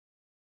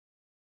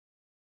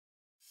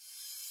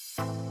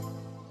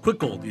Quick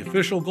Goal, the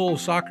official goal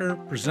of soccer,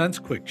 presents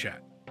Quick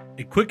Chat,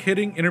 a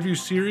quick-hitting interview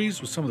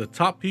series with some of the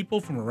top people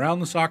from around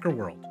the soccer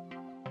world.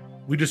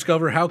 We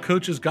discover how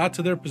coaches got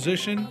to their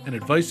position and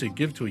advice they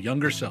give to a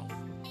younger self.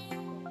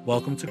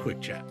 Welcome to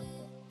Quick Chat.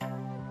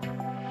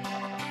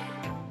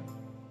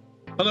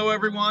 Hello,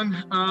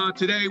 everyone.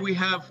 Today we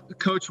have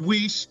Coach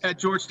Weiss at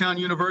Georgetown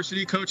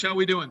University. Coach, how are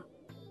we doing?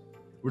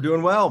 We're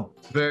doing well.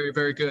 Very,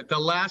 very good. The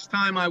last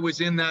time I was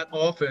in that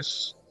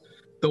office,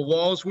 the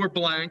walls were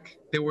blank.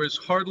 There was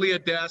hardly a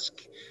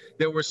desk.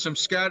 There was some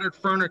scattered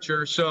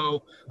furniture.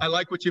 So I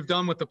like what you've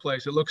done with the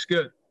place. It looks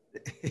good.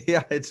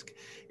 Yeah,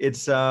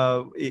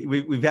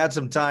 we've had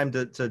some time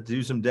to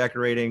do some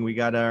decorating. We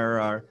got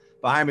our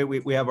behind me.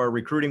 We have our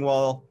recruiting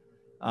wall,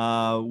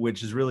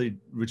 which is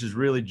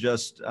really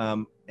just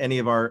any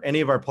of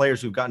our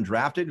players who've gotten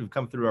drafted, who've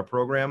come through our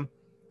program.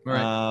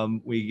 Right.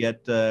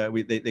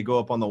 They go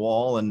up on the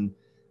wall, and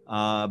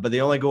but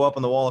they only go up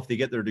on the wall if they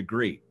get their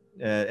degree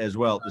as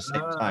well at the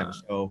same time.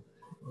 So,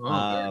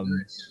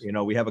 nice.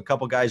 we have a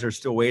couple guys that are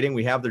still waiting.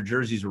 We have their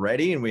jerseys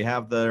ready, and we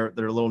have their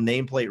little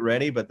nameplate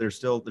ready, but they're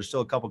still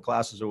a couple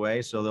classes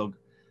away. So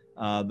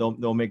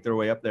they'll make their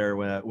way up there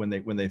when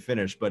they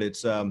finish. But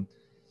it's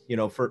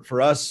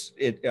for us,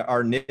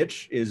 our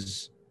niche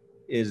is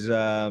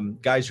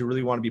guys who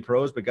really want to be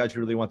pros, but guys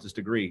who really want this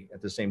degree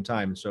at the same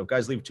time. So if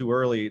guys leave too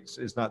early,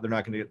 they're not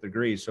going to get the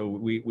degree. So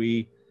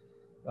we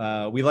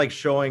like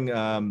showing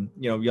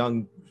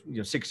young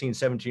 16,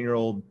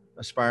 17-year-old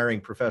aspiring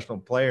professional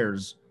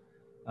players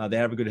they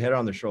have a good head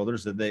on their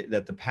shoulders, that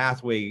the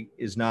pathway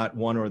is not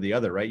one or the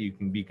other, right? You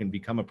can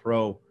become a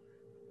pro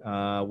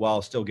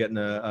while still getting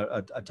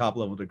a top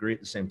level degree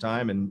at the same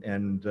time.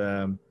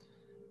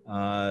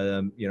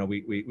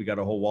 We got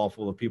a whole wall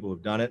full of people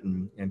who've done it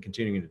and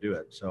continuing to do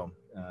it. So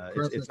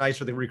it's nice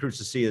for the recruits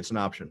to see it's an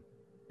option.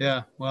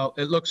 Yeah, well,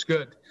 it looks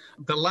good.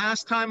 The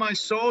last time I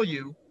saw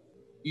you,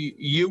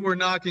 you were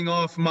knocking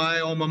off my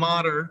alma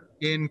mater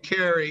in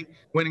Cary,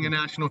 winning a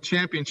national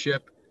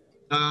championship.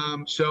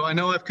 So I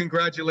know I've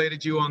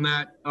congratulated you on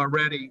that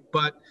already,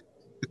 but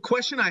the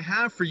question I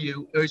have for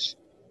you is,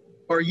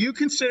 are you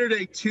considered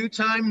a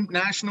two-time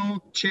national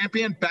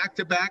champion,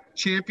 back-to-back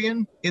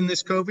champion in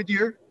this COVID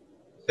year?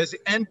 Has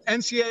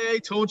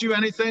NCAA told you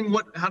anything?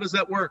 How does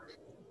that work?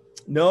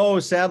 No,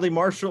 sadly,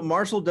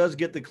 Marshall does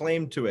get the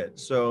claim to it.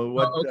 So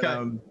what?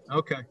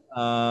 Okay.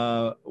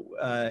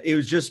 It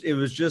was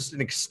just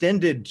an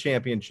extended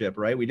championship,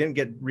 right? We didn't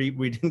get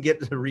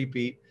the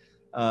repeat,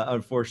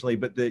 unfortunately.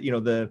 But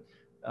the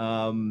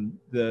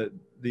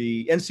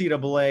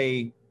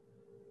NCAA,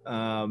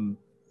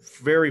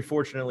 very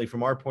fortunately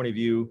from our point of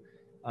view,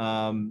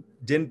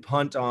 didn't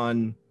punt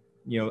on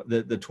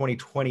the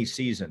 2020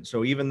 season.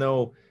 So even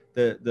though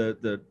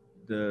the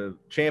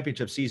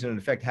championship season in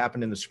effect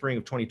happened in the spring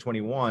of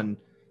 2021,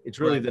 it's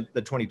really right.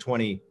 the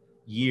 2020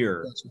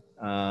 year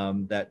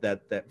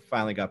that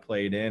finally got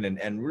played in,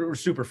 and we were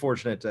super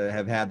fortunate to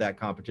have had that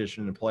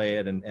competition and play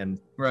it and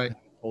right.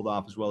 hold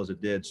off as well as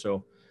it did.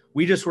 So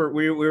we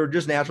were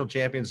just national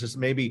champions, just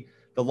maybe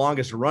the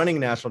longest running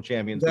national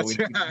champions. That's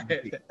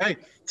right. Hey,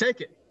 take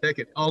it.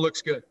 All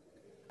looks good.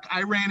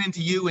 I ran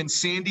into you in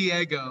San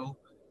Diego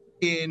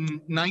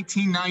in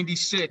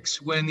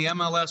 1996 when the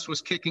MLS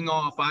was kicking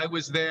off. I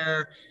was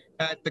there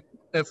at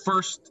the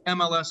first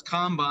MLS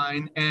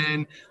Combine,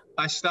 and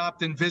I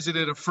stopped and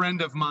visited a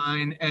friend of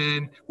mine,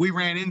 and we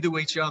ran into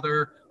each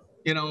other,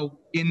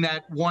 in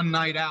that one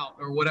night out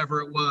or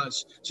whatever it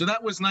was. So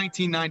that was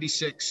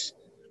 1996.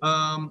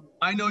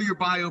 I know your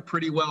bio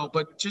pretty well,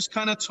 but just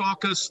kind of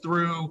talk us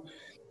through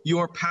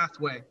your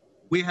pathway.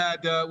 We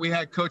had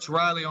Coach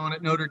Riley on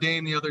at Notre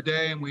Dame the other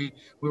day, and we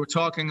were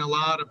talking a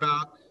lot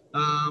about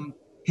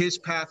his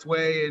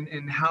pathway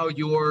and how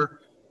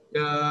your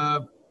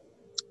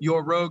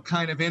road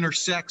kind of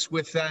intersects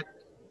with that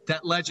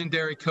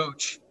legendary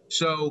coach.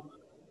 So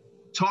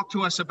talk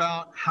to us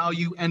about how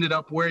you ended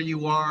up where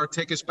you are.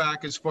 Take us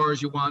back as far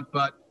as you want,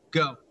 but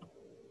go.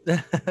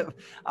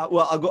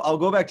 Well, I'll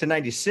go back to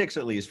 96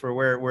 at least for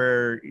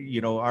where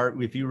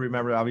if you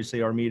remember,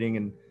 obviously our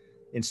meeting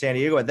in San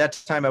Diego. At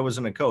that time, I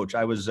wasn't a coach.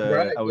 I was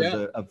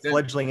a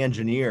fledgling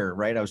engineer,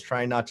 right? I was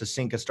trying not to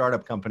sink a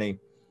startup company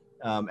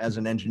as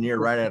an engineer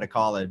right out of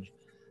college.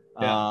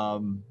 Yeah.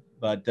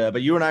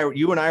 But you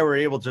and I were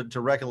able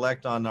to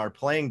recollect on our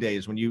playing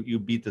days when you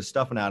beat the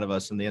stuffing out of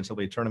us in the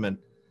NCAA tournament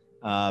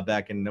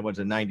back in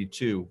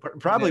 92.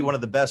 Probably one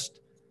of the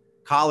best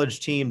college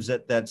teams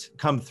that's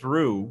come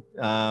through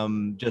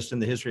just in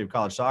the history of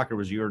college soccer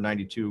was your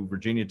 92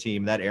 Virginia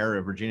team. That era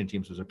of Virginia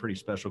teams was a pretty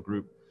special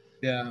group.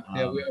 Yeah,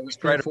 we was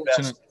pretty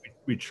fortunate.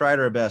 We tried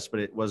our best, but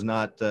it was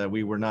not.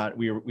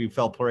 We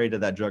fell prey to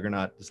that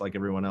juggernaut just like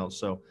everyone else.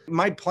 So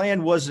my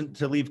plan wasn't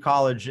to leave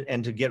college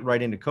and to get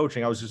right into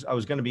coaching. I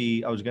was going to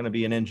be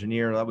an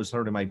engineer. That was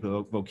sort of my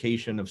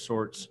vocation of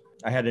sorts.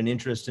 I had an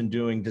interest in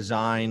doing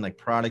design, like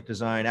product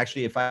design.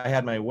 Actually, if I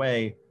had my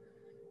way,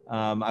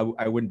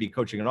 I wouldn't be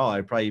coaching at all.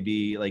 I'd probably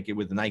be like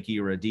with Nike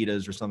or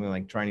Adidas or something,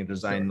 like trying to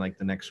design like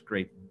the next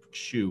great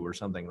shoe or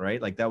something, right?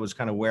 Like that was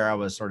kind of where I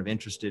was sort of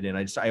interested in.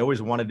 I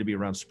always wanted to be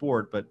around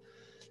sport, but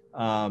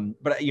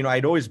But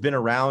I'd always been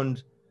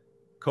around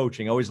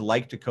coaching. I always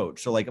liked to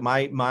coach. So like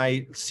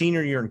my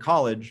senior year in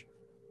college,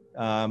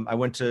 I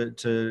went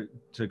to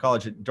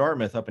college at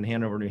Dartmouth up in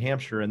Hanover, New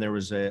Hampshire, and there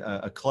was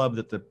a club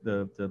that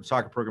the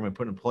soccer program had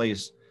put in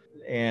place,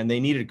 and they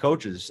needed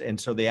coaches. And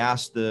so they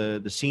asked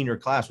the senior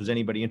class, was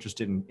anybody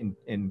interested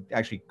in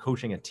actually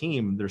coaching a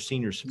team their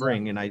senior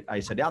spring? And I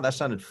said, yeah, that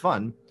sounded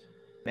fun.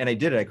 And I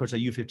did it. I coached a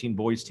U15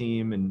 boys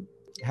team and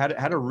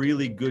had a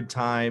really good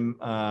time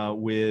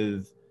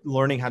with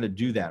learning how to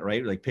do that,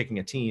 right? Like picking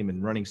a team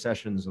and running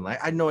sessions. And I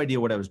had no idea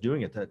what I was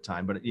doing at that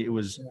time, but it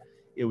was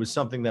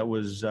something that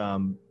was,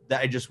 that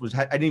I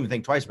didn't even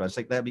think twice about it.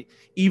 It's like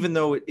even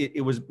though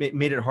it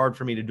made it hard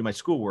for me to do my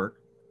schoolwork.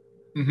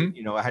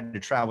 Mm-hmm. I had to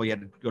travel, you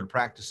had to go to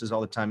practices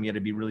all the time. You had to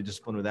be really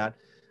disciplined with that.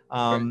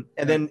 And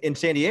then in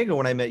San Diego,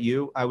 when I met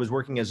you, I was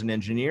working as an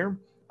engineer.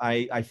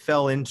 I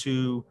fell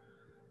into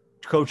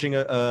coaching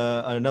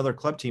another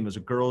club team as a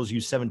girls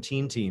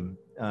U17 team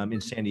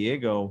in San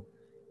Diego.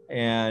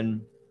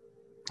 And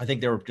I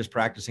think they were just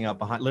practicing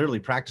literally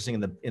practicing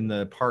in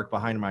the park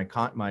behind my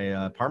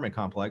apartment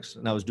complex.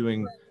 And I was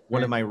doing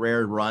one of my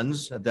rare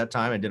runs at that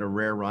time. I did a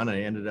rare run. And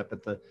I ended up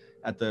at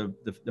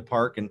the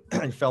park, and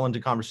I fell into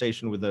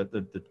conversation with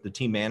the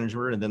team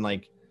manager. And then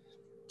like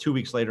 2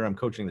 weeks later, I'm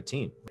coaching the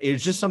team. It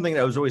was just something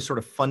that was always sort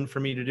of fun for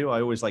me to do.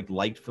 I always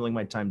liked filling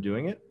my time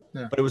doing it,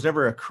 but it was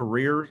never a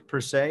career per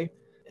se.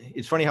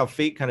 It's funny how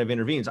fate kind of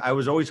intervenes. I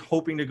was always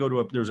hoping to go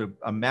to there was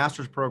a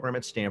master's program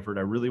at Stanford.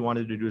 I really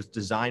wanted to do a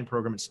design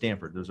program at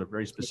Stanford. There was a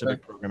very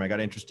specific program I got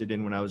interested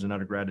in when I was an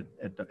undergrad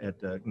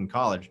in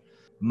college.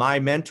 My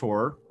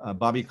mentor,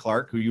 Bobby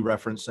Clark, who you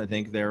referenced, I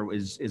think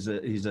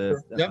he's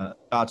a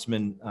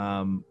Scotsman,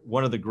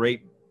 one of the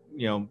great,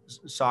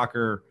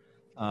 soccer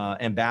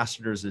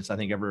ambassadors that's I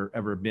think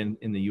ever been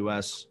in the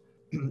U.S.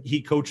 He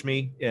coached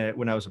me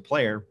when I was a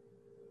player.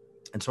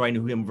 And so I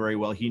knew him very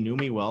well. He knew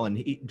me well. And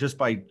he, just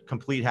by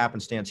complete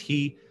happenstance,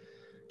 he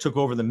took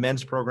over the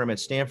men's program at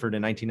Stanford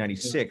in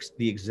 1996,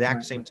 the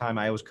exact same time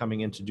I was coming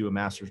in to do a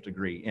master's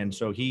degree. And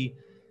so he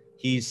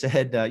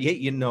said,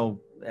 he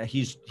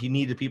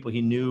needed people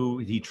he knew,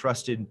 he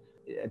trusted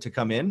to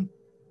come in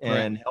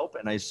and help.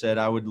 And I said,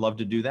 I would love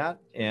to do that.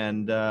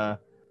 And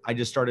I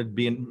just started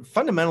being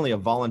fundamentally a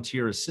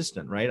volunteer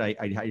assistant, right?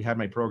 I had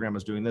my program, I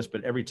was doing this,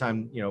 but every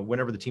time,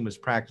 whenever the team was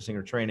practicing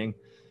or training,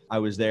 I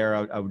was there.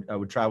 I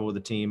would travel with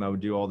the team. I would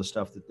do all the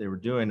stuff that they were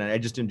doing. And I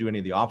just didn't do any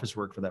of the office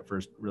work for that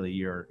first really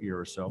year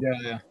or so.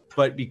 Yeah.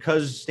 But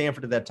because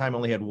Stanford at that time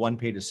only had one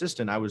paid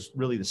assistant, I was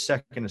really the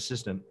second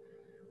assistant,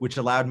 which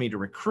allowed me to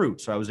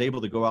recruit. So I was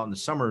able to go out in the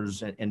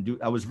summers and do.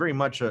 I was very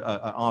much an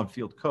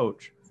on-field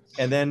coach.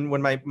 And then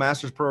when my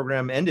master's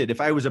program ended,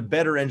 if I was a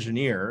better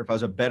engineer, if I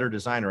was a better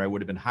designer, I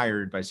would have been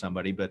hired by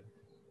somebody. But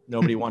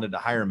nobody wanted to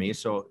hire me.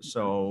 So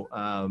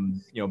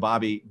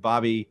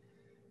Bobby.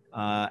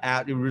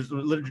 It was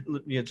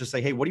literally, just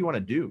like, hey, what do you want to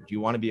do? Do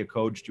you want to be a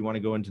coach? Do you want to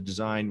go into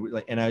design?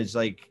 And I was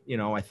like,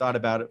 I thought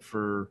about it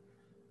for,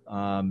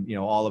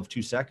 all of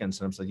 2 seconds.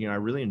 And I was like, I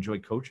really enjoy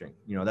coaching.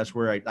 That's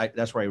where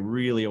that's where I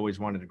really always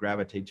wanted to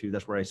gravitate to.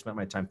 That's where I spent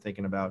my time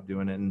thinking about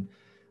doing it. And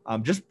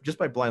just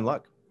by blind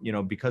luck,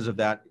 because of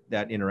that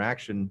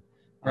interaction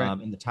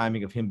and the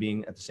timing of him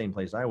being at the same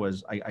place I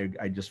was,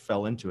 I just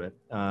fell into it.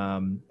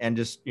 And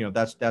just,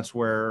 that's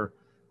where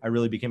I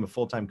really became a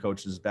full-time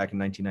coach. This is back in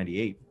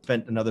 1998.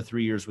 Spent another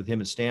 3 years with him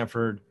at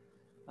Stanford.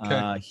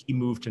 He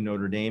moved to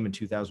Notre Dame in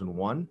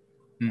 2001.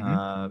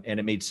 And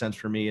it made sense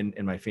for me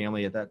and my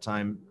family at that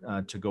time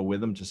to go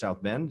with him to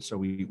South Bend. So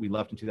we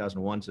left in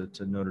 2001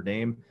 to Notre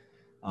Dame,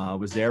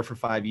 was there for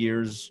 5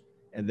 years,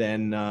 and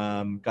then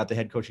got the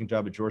head coaching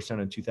job at Georgetown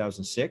in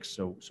 2006.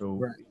 So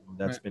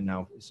that's been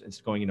now,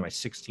 it's going into my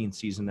 16th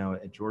season now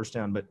at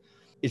Georgetown. But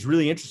it's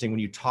really interesting when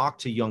you talk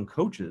to young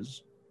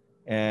coaches,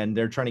 and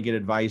they're trying to get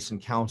advice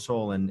and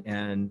counsel,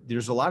 and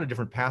there's a lot of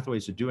different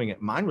pathways to doing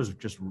it. Mine was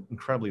just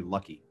incredibly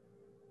lucky.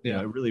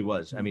 It really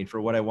was. I mean,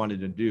 for what I wanted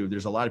to do,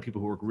 there's a lot of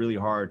people who work really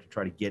hard to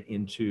try to get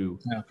into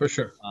for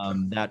sure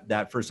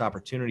that first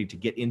opportunity to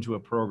get into a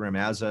program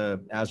as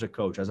a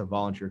coach, as a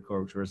volunteer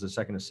coach, or as a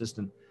second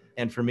assistant.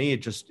 And for me,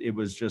 it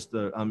was just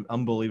the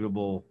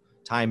unbelievable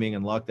timing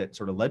and luck that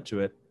sort of led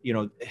to it.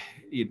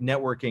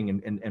 Networking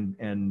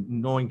and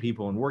knowing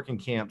people and working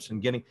camps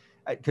and getting.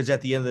 Because at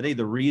the end of the day,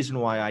 the reason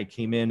why I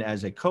came in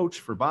as a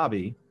coach for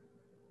Bobby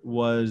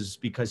was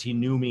because he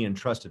knew me and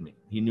trusted me.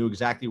 He knew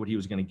exactly what he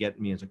was going to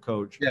get me as a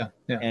coach.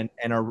 And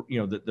our,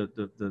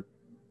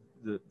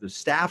 the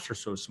staffs are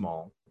so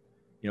small.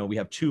 We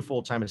have 2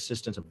 full-time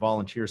assistants, a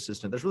volunteer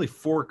assistant. There's really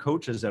 4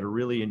 coaches that are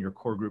really in your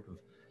core group of.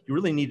 You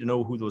really need to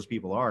know who those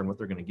people are and what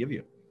they're going to give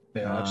you.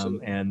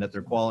 Absolutely. And that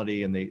they're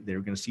quality and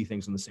they're going to see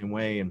things in the same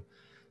way. And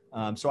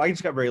so I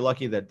just got very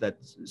lucky that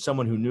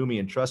someone who knew me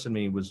and trusted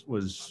me was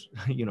sort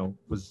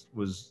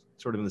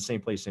of in the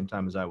same place, same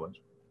time as I was.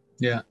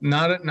 Yeah.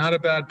 Not a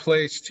bad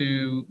place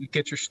to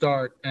get your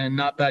start, and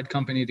not bad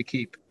company to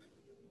keep.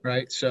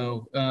 Right.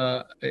 So,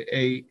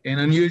 an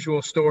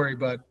unusual story,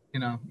 but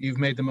you've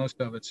made the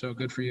most of it. So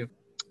good for you.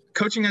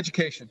 Coaching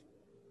education.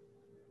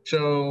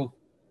 So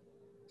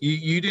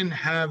You didn't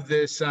have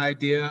this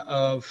idea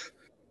of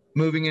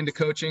moving into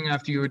coaching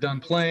after you were done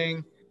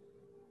playing.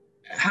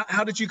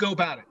 How did you go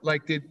about it?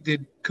 Like,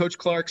 did Coach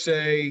Clark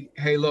say,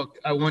 hey, look,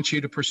 I want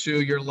you to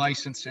pursue your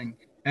licensing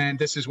and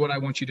this is what I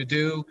want you to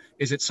do?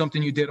 Is it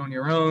something you did on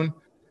your own?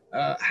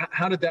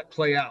 How did that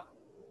play out?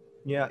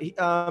 Yeah.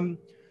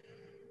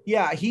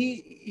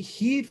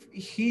 He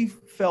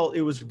felt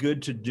it was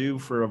good to do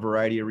for a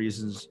variety of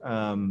reasons.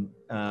 And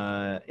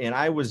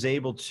I was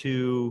able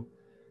to,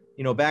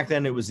 back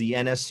then it was the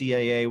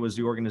NSCAA was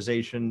the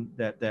organization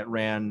that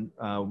ran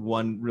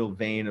one real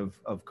vein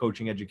of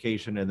coaching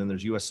education. And then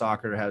there's US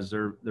Soccer has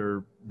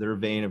their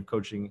vein of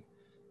coaching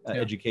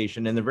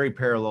education. And they're very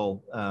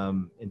parallel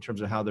in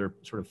terms of how they're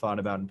sort of thought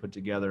about and put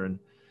together.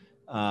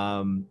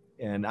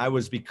 And I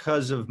was,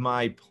 because of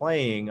my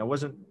playing, I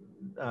wasn't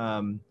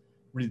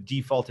really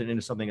defaulted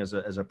into something as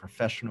a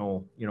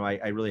professional.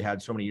 I really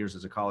had so many years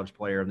as a college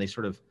player, and they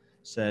sort of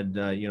said,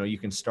 you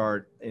can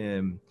start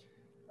with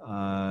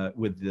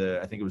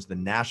I think it was the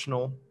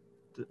national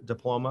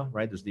diploma,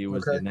 right?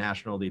 The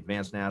national, the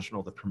advanced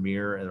national, the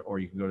premier, or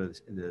you can go to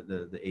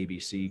the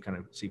ABC kind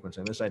of sequence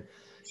on this side.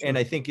 Sure. And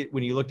I think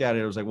when you looked at it,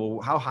 it was like, well,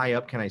 how high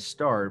up can I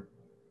start?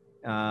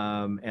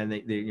 And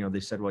they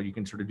said, well, you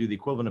can sort of do the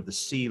equivalent of the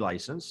C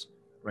license,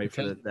 right?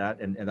 Okay. For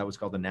that. And that was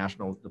called the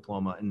national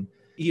diploma. And,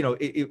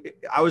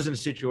 I was in a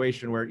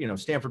situation where,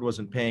 Stanford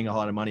wasn't paying a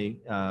lot of money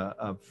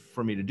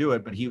for me to do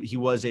it, but he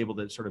was able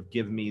to sort of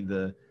give me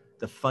the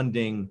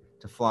funding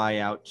to fly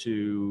out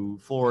to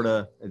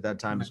Florida. At that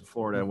time, it was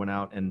Florida. I went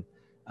out and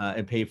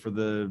pay for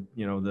the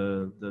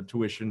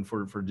tuition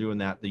for doing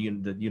that. The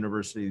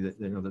university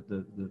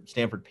the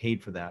Stanford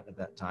paid for that at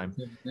that time.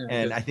 Yeah,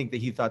 and good. I think that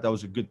he thought that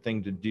was a good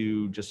thing to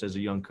do just as a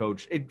young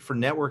coach for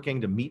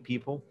networking, to meet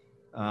people.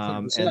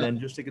 And then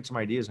just to get some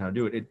ideas on how to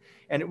do it.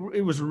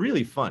 It was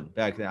really fun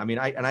back then. I mean,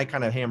 I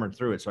kind of hammered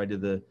through it. So I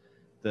did the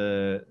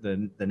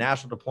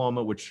national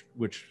diploma, which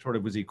sort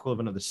of was the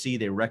equivalent of the C.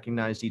 They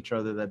recognized each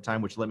other at that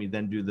time, which let me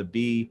then do the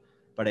B.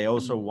 But I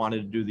also wanted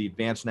to do the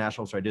advanced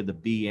national, so I did the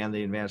B and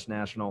the advanced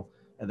national,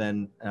 and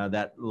then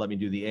that let me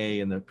do the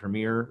A and the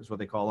premier is what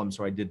they call them.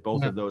 So I did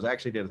both of those. I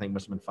actually did, I think,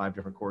 must have been 5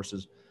 different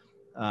courses,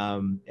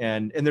 and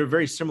they're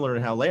very similar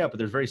in how layout, but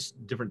there's very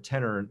different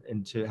tenor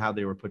into how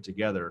they were put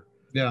together.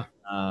 Yeah.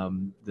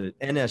 The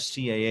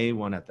NSCAA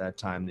one at that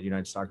time, the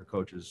United Soccer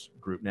Coaches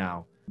Group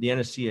now, the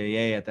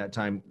NSCAA at that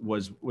time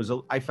was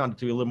I found it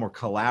to be a little more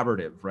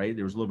collaborative, right?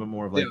 There was a little bit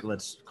more of like,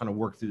 let's kind of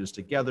work through this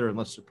together and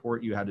let's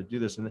support you how to do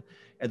this. And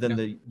then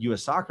the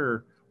US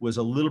Soccer was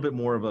a little bit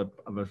more of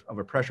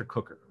a pressure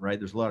cooker, right?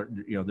 There's a lot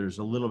of, there's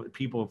a little bit,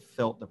 people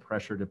felt the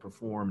pressure to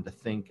perform, to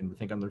think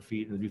on their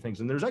feet and to do things.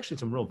 And there's actually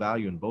some real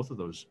value in both of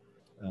those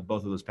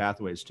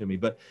pathways to me.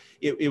 But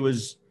it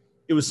was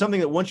something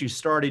that once you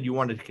started, you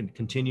wanted to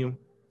continue.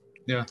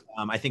 Yeah.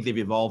 I think they've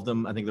evolved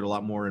them. I think they're a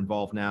lot more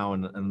involved now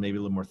and maybe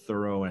a little more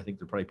thorough. And I think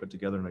they're probably put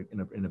together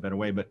in a better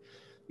way. But,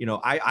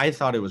 I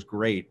thought it was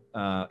great.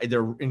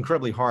 They're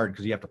incredibly hard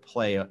because you have to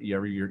play.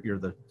 You're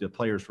the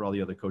players for all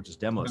the other coaches'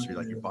 demos. So you're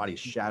like, your body's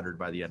shattered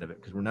by the end of it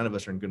because none of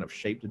us are in good enough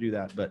shape to do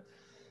that.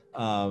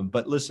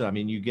 But listen, I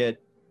mean, you get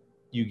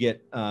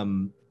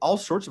all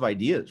sorts of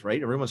ideas,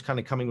 right? Everyone's kind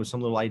of coming with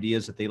some little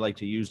ideas that they like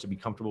to use to be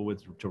comfortable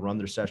with, to run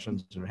their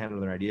sessions and handle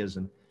their ideas.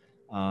 And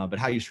but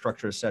how you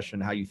structure a session,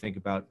 how you think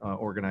about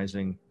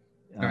organizing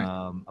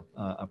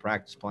a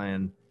practice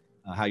plan,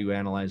 how you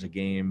analyze a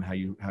game, how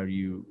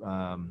you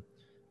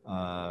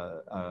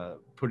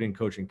put in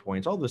coaching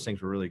points. All those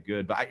things were really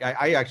good. But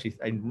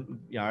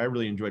I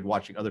really enjoyed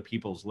watching other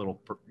people's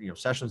little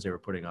sessions they were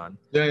putting on.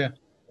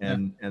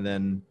 And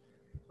then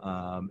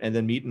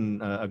meeting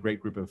a great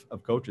group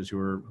of coaches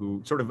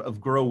who sort of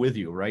grow with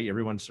you, right?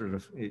 Everyone's sort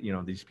of,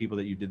 these people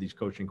that you did these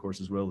coaching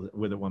courses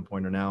with at one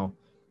point are now,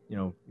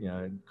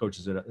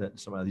 coaches at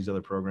some of these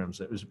other programs.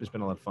 It's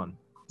been a lot of fun.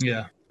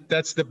 Yeah.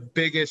 That's the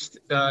biggest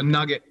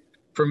nugget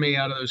for me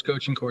out of those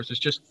coaching courses,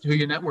 just who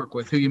you network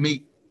with, who you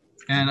meet.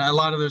 And a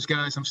lot of those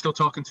guys I'm still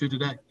talking to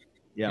today.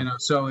 Yeah.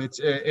 So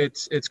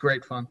it's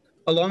great fun.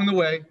 Along the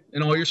way,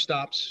 in all your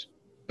stops,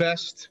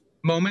 best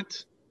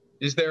moment.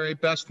 Is there a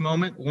best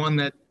moment? One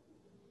that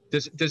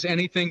does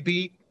anything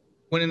beat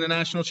winning the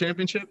national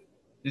championship?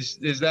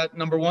 Is that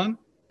number one?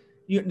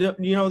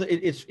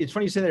 It's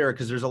funny you say that, Eric,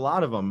 because there's a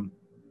lot of them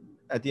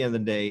at the end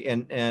of the day.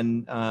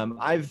 And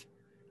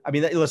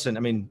that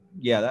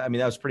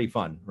was pretty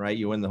fun, right?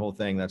 You win the whole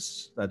thing.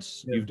 That's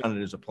You've done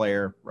it as a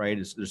player, right?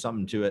 There's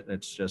something to it.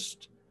 It's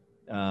just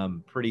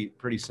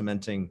pretty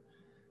cementing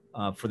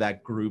for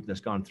that group that's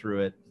gone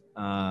through it.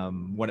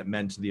 What it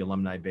meant to the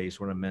alumni base,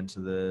 what it meant to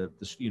the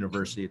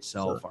university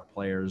itself, our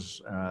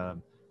players,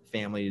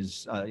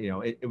 families.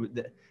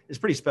 It's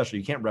pretty special.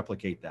 You can't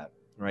replicate that,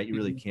 right? You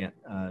really can't.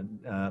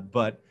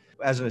 But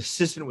as an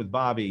assistant with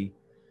Bobby,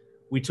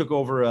 we took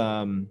over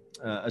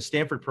a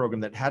Stanford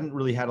program that hadn't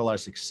really had a lot of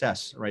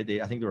success, right?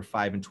 I think they were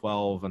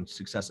 5-12 on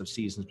successive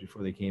seasons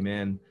before they came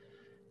in,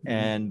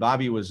 and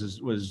Bobby was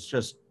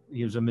just,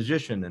 he was a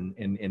magician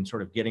in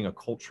sort of getting a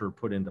culture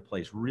put into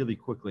place really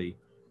quickly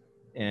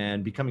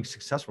and becoming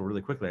successful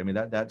really quickly. I mean,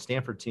 that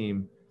Stanford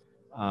team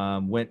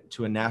went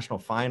to a national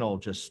final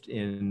just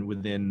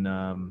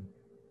within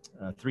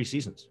 3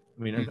 seasons.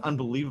 I mean,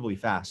 unbelievably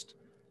fast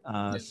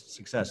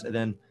success. And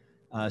then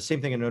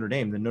same thing in Notre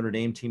Dame. The Notre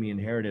Dame team he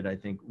inherited, I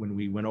think, when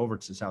we went over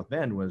to South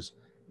Bend, was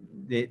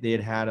they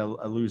had a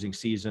losing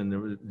season. There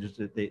was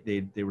just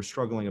they were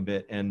struggling a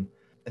bit, and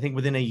I think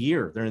within a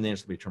year they're in the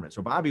NCAA tournament.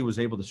 So Bobby was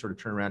able to sort of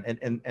turn around.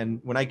 And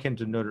when I came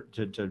from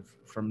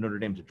Notre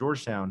Dame to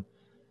Georgetown,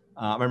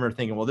 I remember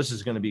thinking, well, this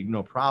is going to be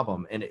no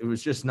problem. And it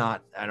was just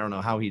not. I don't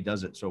know how he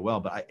does it so well,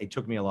 but it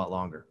took me a lot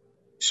longer.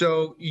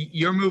 So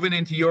you're moving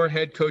into your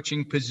head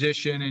coaching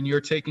position, and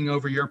you're taking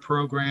over your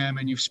program,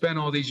 and you've spent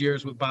all these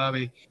years with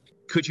Bobby.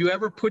 Could you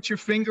ever put your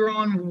finger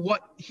on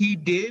what he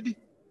did,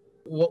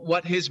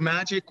 what his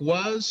magic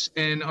was,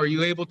 and are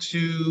you able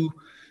to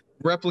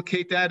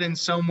replicate that in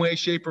some way,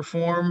 shape, or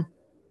form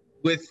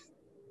with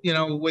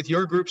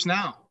your groups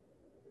now?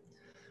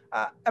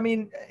 I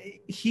mean,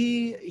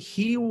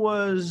 he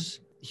was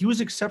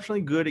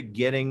exceptionally good at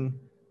getting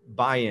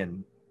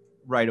buy-in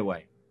right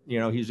away.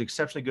 He's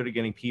exceptionally good at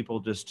getting people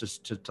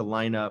just to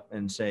line up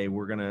and say,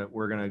 we're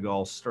gonna go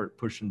all start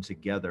pushing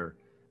together.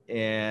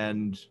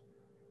 And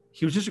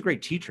he was just a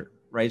great teacher,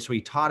 right? So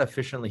he taught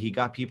efficiently. He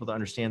got people to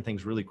understand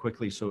things really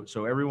quickly.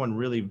 So everyone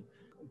really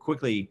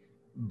quickly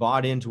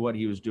bought into what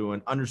he was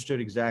doing, understood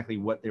exactly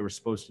what they were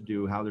supposed to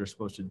do, how they were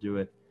supposed to do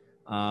it,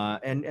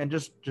 and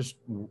just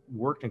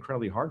worked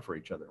incredibly hard for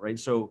each other, right?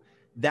 So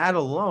that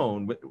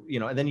alone,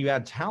 and then you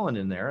add talent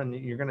in there, and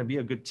you're going to be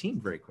a good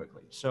team very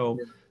quickly. So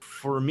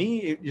for me,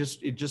 it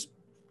just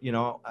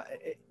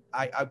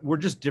we're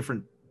just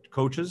different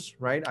coaches,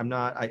 right?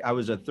 I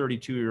was a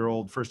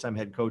 32-year-old first-time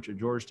head coach at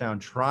Georgetown,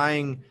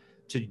 trying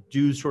to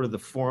do sort of the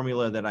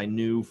formula that I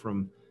knew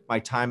from my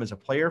time as a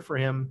player for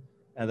him,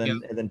 and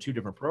then 2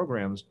 different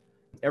programs.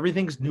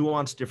 Everything's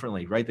nuanced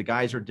differently, right? The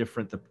guys are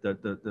different.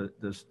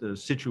 The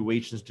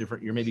situation's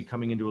different. You're maybe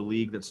coming into a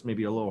league that's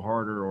maybe a little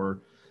harder, or,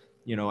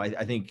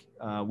 I think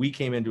we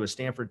came into a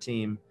Stanford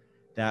team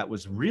that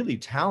was really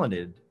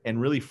talented and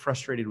really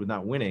frustrated with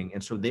not winning.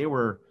 And so they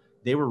were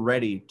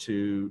ready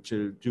to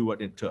do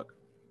what it took.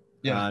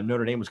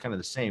 Notre Dame was kind of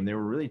the same. They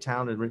were really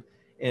talented.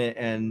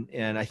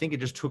 And I think it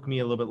just took me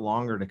a little bit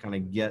longer to kind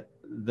of get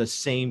the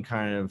same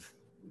kind of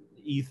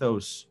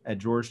ethos at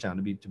Georgetown,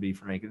 to be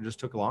frank. It just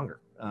took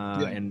longer.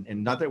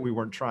 And not that we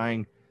weren't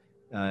trying.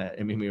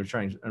 We were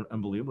trying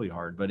unbelievably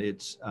hard, but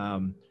it's,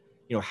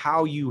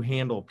 how you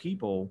handle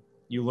people,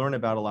 you learn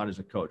about a lot as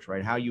a coach,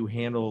 right? How you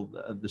handle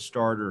the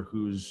starter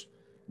who's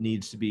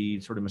needs to be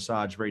sort of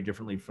massaged very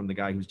differently from the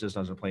guy who just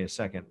doesn't play a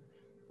second.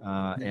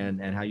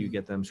 And how you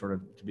get them sort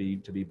of to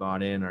be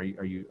bought in. Are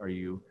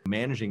you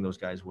managing those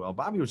guys well?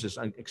 Bobby was just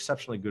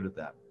exceptionally good at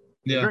that.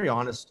 Very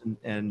honest,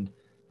 and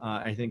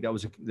I think that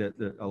was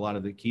a lot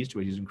of the keys to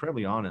it. He's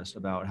incredibly honest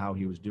about how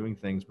he was doing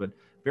things, but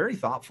very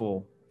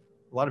thoughtful,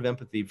 a lot of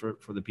empathy for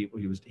the people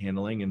he was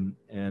handling,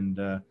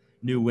 and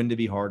knew when to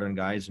be hard on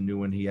guys, and knew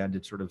when he had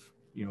to sort of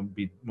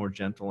be more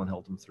gentle and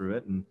help them through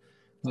it. And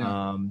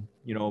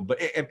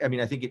but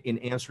I think in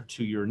answer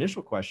to your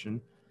initial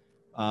question,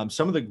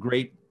 some of the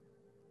great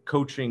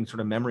coaching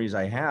sort of memories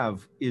I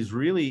have is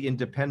really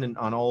independent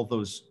on all of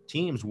those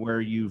teams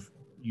where you've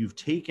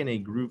taken a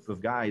group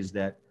of guys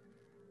that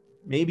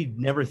maybe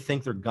never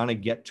think they're gonna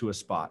get to a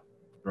spot,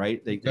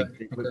 right? We've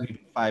been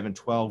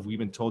 5-12. We've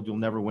been told you'll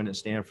never win at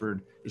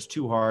Stanford. It's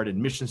too hard.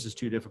 Admissions is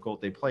too difficult.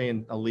 They play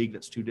in a league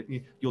that's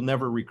you'll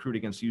never recruit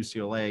against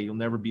UCLA. You'll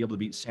never be able to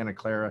beat Santa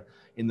Clara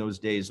in those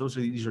days.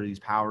 These are these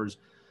powers.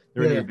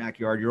 They're in your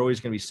backyard. You're always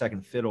going to be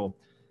second fiddle.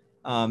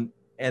 And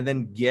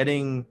then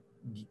getting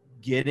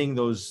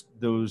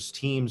those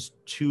teams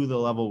to the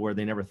level where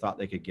they never thought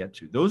they could get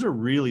to. Those are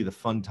really the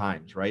fun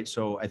times, right?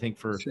 So I think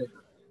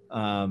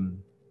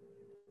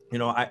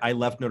I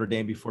left Notre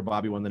Dame before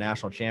Bobby won the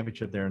national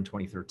championship there in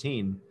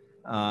 2013.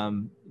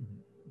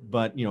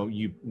 But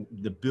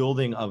the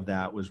building of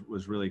that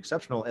was really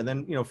exceptional. And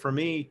then for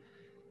me,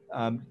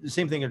 the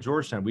same thing at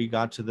Georgetown. We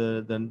got to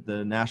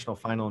the national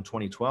final in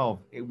 2012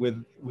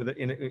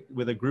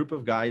 with a group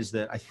of guys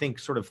that I think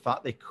sort of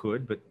thought they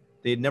could, but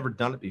they had never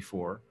done it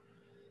before.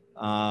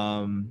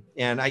 And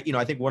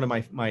I think one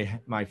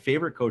of my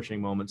favorite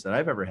coaching moments that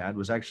I've ever had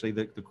was actually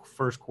the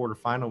first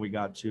quarterfinal we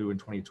got to in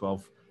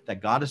 2012 that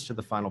got us to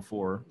the Final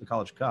Four, the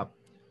College Cup.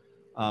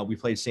 We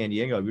played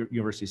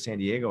University of San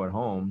Diego at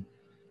home.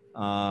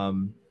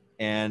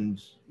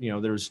 And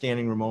there was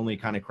standing room only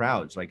kind of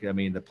crowds.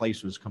 The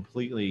place was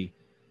completely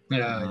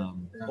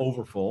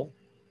overfull.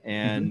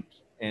 And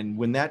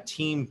when that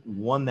team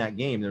won that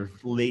game, there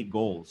was late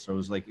goals. So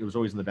it was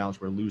always in the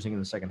balance. We're losing in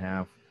the second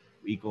half.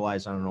 We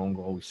equalized on an own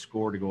goal. We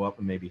scored to go up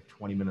with maybe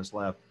 20 minutes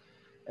left.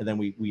 And then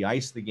we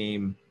iced the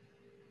game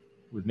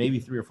with maybe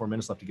 3 or 4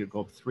 minutes left to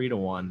go up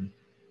 3-1.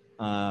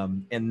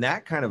 And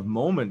that kind of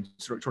moment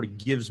sort of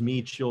gives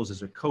me chills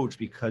as a coach,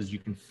 because you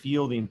can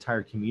feel the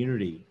entire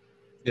community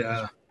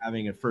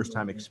having a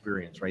first-time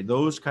experience, right?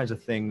 Those kinds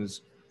of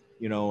things,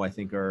 I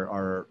think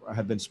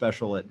have been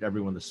special at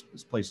every one of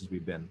the places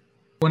we've been.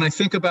 When I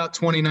think about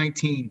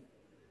 2019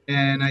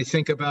 and I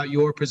think about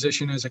your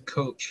position as a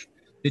coach,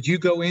 Did you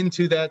go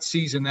into that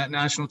season, that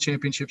national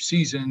championship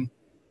season,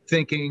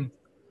 thinking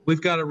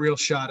we've got a real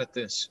shot at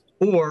this?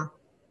 Or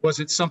was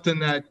it something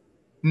that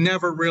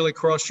never really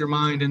crossed your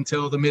mind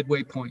until the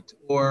midway point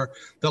or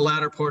the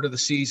latter part of the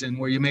season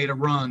where you made a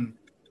run?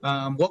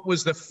 What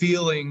was the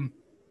feeling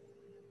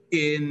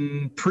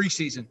in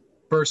preseason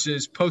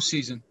versus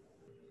postseason?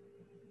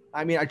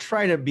 I mean, I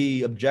try to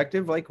be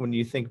objective. Like when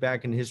you think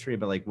back in history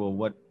about like, well,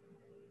 what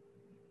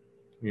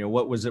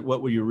was it?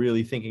 What were you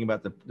really thinking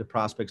about the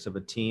prospects of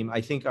a team?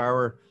 I think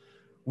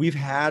we've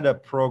had a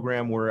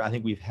program where I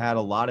think we've had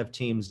a lot of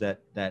teams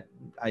that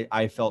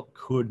I felt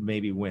could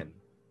maybe win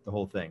the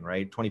whole thing,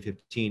 right?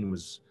 2015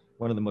 was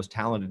one of the most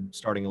talented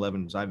starting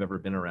 11s I've ever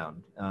been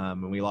around.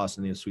 And we lost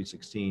in the Sweet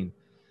 16.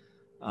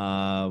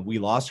 We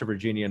lost to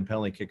Virginia in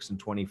penalty kicks in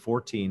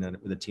 2014 and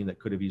with a team that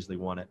could have easily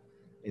won it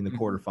in the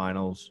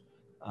quarterfinals.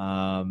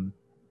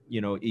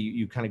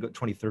 You kind of go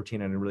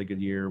 2013 had a really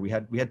good year. We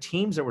had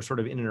teams that were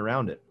sort of in and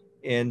around it.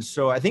 And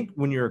so I think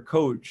when you're a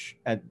coach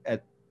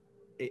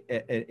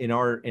in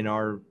our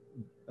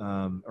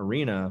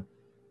arena,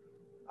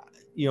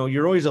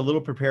 you're always a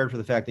little prepared for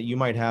the fact that you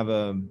might have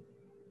to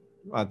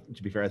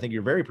be fair, I think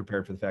you're very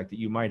prepared for the fact that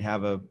you might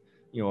have a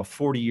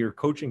 40-year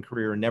coaching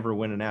career and never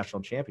win a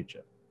national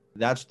championship.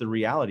 That's the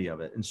reality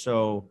of it. And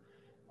so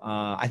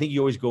I think you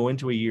always go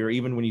into a year,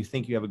 even when you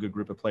think you have a good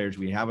group of players.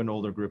 We have an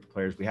older group of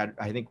players.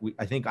 I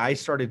think I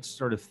started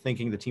sort of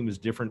thinking the team was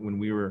different when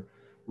we were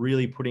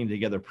really putting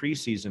together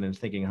preseason and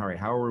thinking, all right,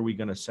 how are we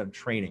going to set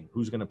training?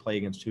 Who's going to play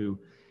against who?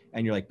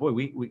 And you're like, boy,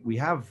 we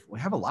have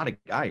a lot of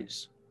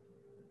guys.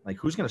 Like,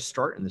 who's going to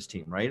start in this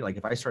team, right? Like,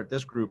 if I start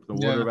this group, then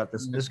what about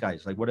this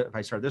guy's? Like, what if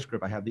I start this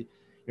group? I have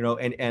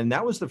and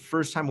that was the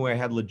first time where I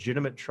had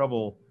legitimate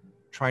trouble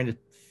trying to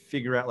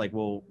figure out, like,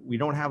 well, we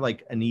don't have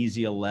like an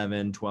easy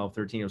 11, 12,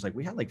 13. It was like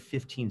we had like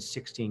 15,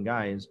 16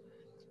 guys.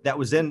 That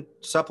was then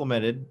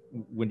supplemented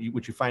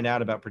which you find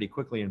out about pretty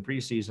quickly in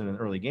preseason and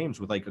early games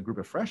with like a group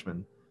of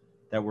freshmen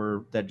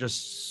that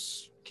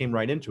just came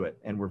right into it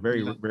and were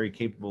very, very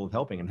capable of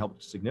helping and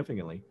helped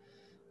significantly.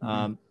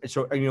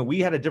 So we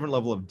had a different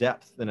level of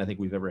depth than I think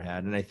we've ever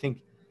had. And I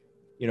think,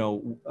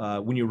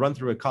 when you run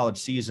through a college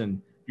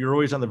season, you're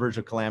always on the verge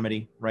of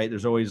calamity, right?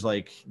 There's always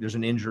there's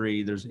an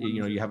injury. There's,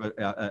 you have a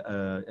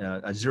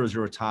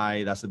 0-0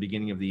 tie. That's the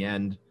beginning of the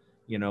end,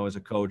 as a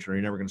coach, or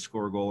you're never going to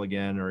score a goal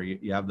again, or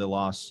you have the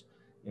loss.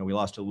 We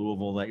lost to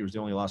Louisville. That was the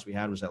only loss we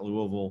had was at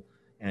Louisville.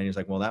 And he's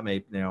like, well, that may,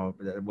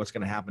 what's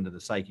going to happen to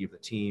the psyche of the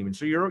team? And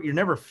so you're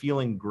never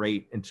feeling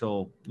great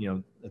until,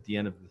 at the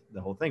end of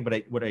the whole thing.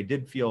 But what I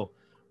did feel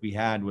we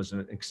had was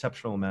an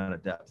exceptional amount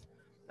of depth,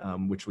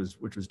 which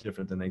was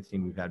different than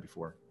anything we've had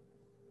before.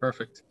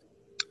 Perfect.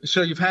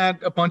 So you've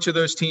had a bunch of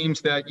those teams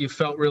that you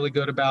felt really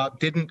good about,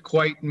 didn't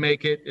quite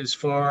make it as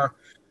far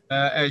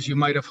as you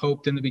might have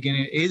hoped in the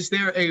beginning. Is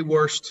there a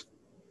worst,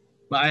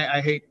 I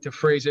hate to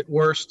phrase it,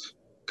 worst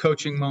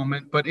coaching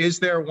moment, but is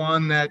there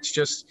one that's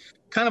just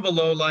kind of a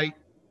low light?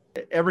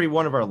 Every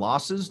one of our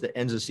losses that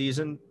ends the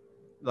season,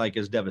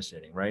 is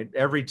devastating, right?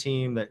 Every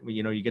team that,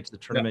 you get to the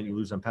tournament, you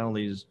lose on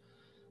penalties.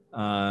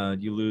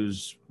 You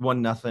lose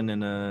 1-0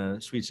 in a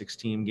Sweet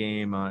 16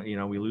 game.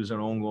 We lose an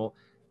own goal.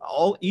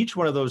 Each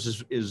one of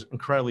those is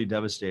incredibly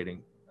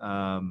devastating,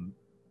 and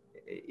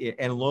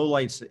low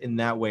lights in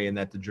that way, and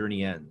that the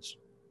journey ends,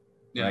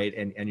 right?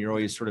 And you're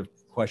always sort of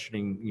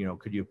questioning,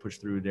 could you push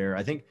through there?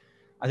 I think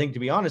to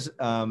be honest,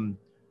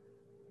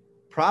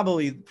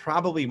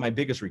 probably my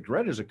biggest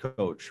regret as a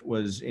coach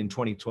was in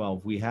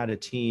 2012. We had a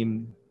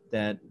team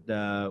that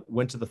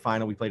went to the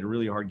final. We played a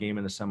really hard game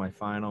in the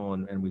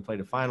semifinal, and we played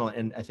a final.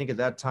 And I think at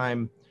that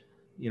time,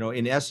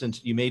 in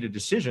essence, you made a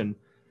decision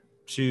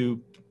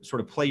to sort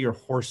of play your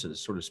horses,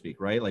 so to speak,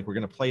 right? Like, we're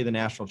going to play the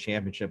national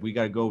championship. We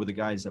got to go with the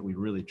guys that we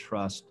really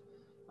trust,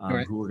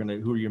 who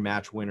are your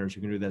match winners, who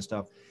can do that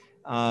stuff.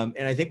 And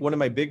I think one of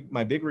my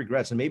big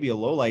regrets, and maybe a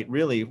low light,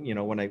 really,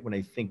 when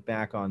I think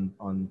back on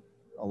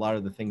a lot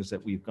of the things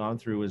that we've gone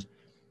through, is,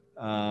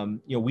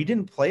 we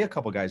didn't play a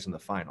couple guys in the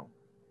final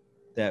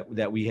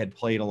that we had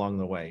played along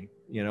the way,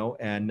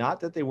 and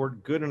not that they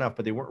weren't good enough,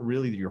 but they weren't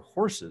really your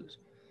horses.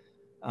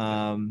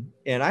 And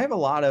I have a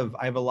lot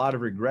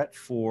of regret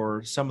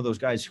for some of those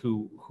guys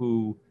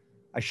who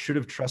I should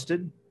have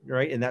trusted,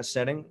 right, in that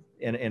setting.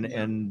 And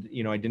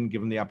I didn't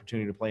give them the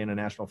opportunity to play in a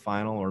national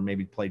final, or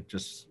maybe play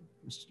just,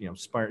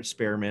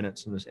 spare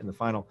minutes in the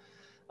final.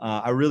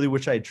 I really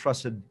wish I had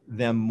trusted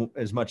them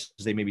as much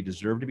as they maybe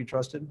deserve to be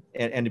trusted.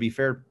 And to be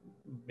fair,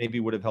 maybe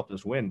would have helped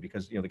us win,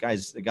 because,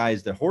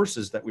 the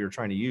horses that we were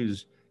trying to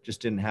use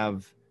just didn't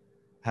have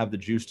the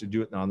juice to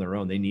do it on their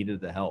own. They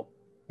needed the help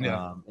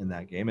in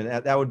that game.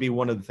 And that would be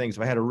one of the things,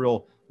 if I had a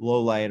real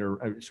low light,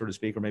 or so to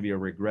speak, or maybe a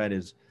regret,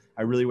 is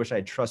I really wish I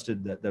had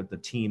trusted the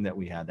team that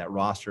we had, that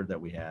roster that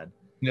we had,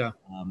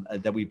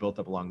 that we built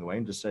up along the way,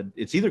 and just said,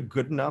 it's either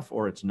good enough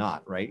or it's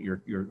not, right?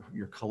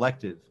 Your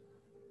collective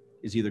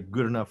is either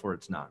good enough or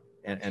it's not.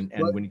 And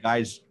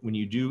when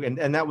you do,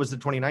 and that was the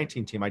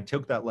 2019 team. I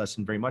took that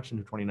lesson very much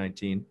into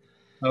 2019.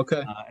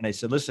 Okay. And I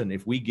said, listen,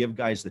 if we give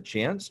guys the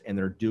chance and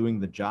they're doing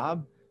the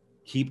job,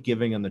 keep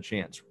giving them the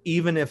chance,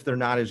 even if they're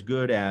not as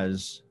good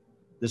as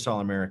this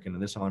All-American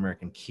and this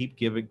All-American.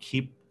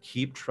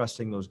 Keep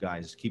trusting those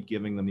guys, keep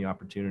giving them the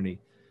opportunity.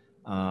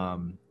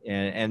 And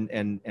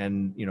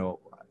you know,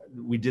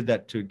 we did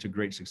that to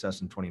great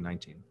success in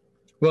 2019.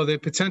 Well, the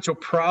potential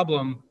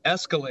problem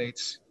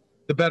escalates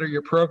the better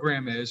your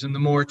program is and the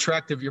more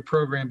attractive your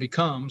program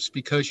becomes,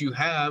 because you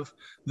have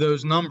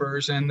those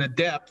numbers and the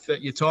depth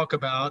that you talk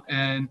about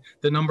and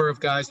the number of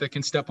guys that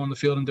can step on the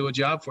field and do a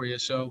job for you.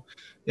 So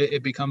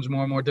it becomes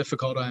more and more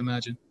difficult, I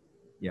imagine.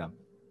 Yeah,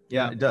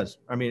 it does.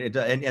 I mean, it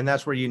does. And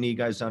that's where you need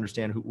guys to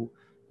understand who,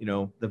 you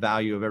know, the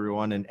value of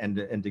everyone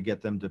and to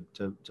get them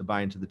to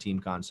buy into the team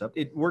concept.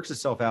 It works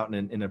itself out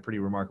in a pretty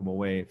remarkable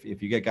way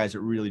if you get guys that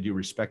really do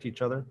respect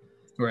each other.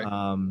 Right.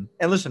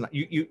 And listen,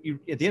 you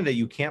at the end of the day,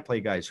 you can't play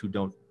guys who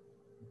don't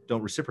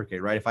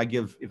reciprocate, right? If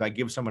I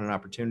give someone an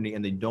opportunity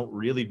and they don't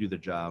really do the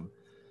job,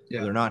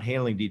 or they're not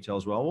handling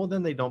details well,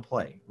 then they don't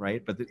play,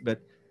 right? But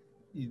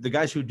the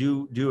guys who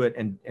do it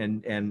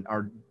and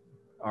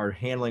are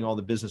handling all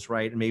the business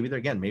right, and maybe they're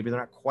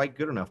not quite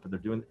good enough, but they're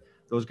doing.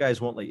 Those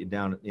guys won't let you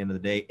down at the end of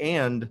the day.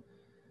 And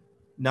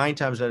 9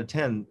 times out of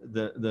 10,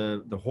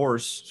 the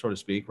horse, so to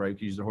speak, right?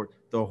 You use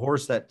the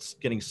horse that's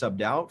getting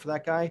subbed out for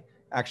that guy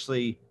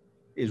actually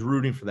is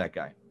rooting for that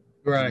guy.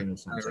 Right.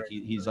 Right. Like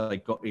he's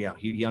like,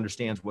 he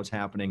understands what's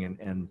happening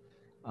and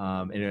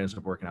it ends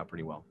up working out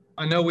pretty well.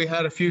 I know we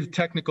had a few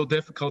technical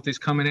difficulties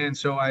coming in,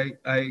 so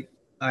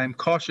I'm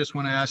cautious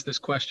when I ask this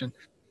question.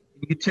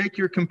 You take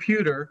your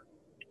computer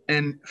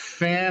and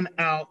fan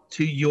out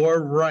to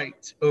your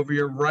right, over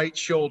your right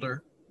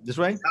shoulder. This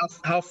way?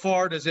 How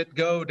far does it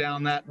go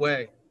down that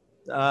way?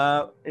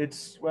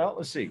 Let's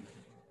see.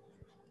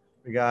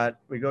 We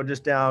go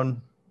just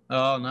down.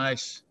 Oh,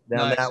 nice.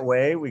 Down that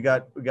way. We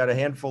got a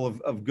handful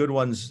of good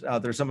ones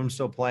out there. Some of them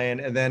still playing.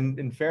 And then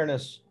in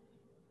fairness,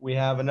 we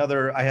have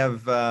another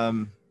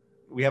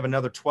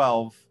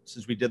 12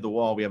 since we did the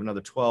wall. We have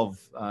another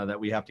 12 that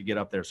we have to get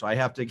up there. So I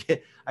have to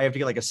get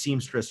like a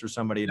seamstress or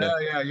somebody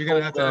to you're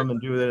gonna have to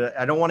and do that.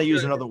 I don't want to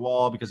use another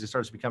wall because it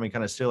starts becoming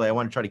kind of silly. I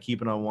want to try to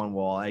keep it on one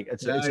wall.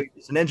 It's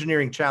an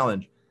engineering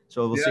challenge.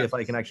 So we'll see if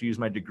I can actually use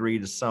my degree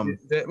to some.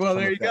 Well,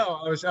 there you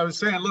go. I was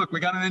saying, look, we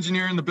got an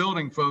engineer in the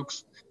building,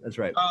 folks. That's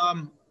right.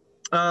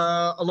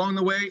 Along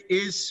the way,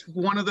 is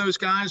one of those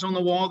guys on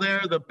the wall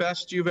there the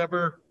best you've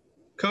ever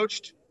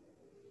coached?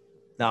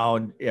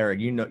 No, Eric,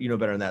 you know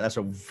better than that. That's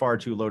a far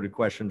too loaded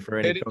question for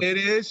any coach. It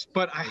is,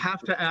 but I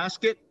have to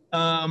ask it.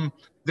 The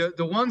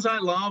ones I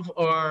love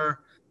are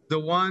the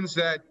ones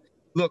that,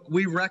 look,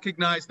 we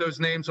recognize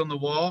those names on the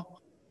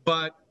wall,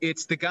 but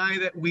it's the guy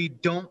that we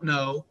don't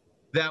know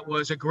that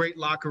was a great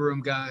locker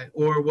room guy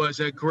or was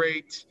a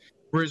great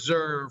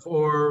reserve,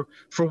 or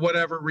for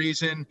whatever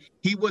reason,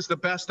 he was the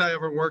best I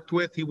ever worked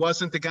with. He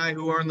wasn't the guy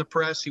who earned the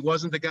press. He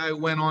wasn't the guy who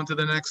went on to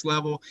the next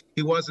level.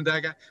 He wasn't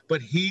that guy,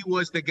 but he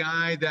was the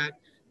guy that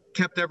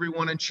kept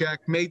everyone in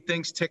check, made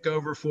things tick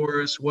over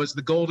for us, was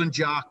the golden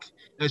jock,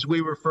 as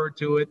we referred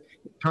to it,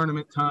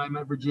 tournament time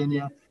at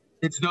Virginia.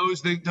 It's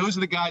those are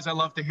the guys I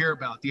love to hear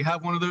about. Do you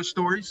have one of those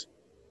stories?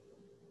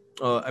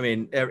 I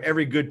mean,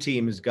 every good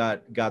team has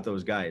got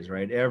those guys,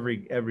 right?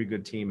 Every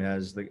good team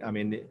has the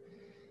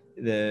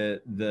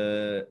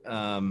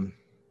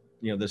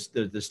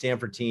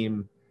Stanford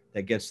team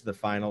that gets to the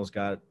finals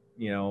got,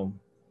 the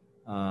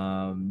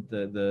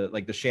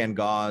Shan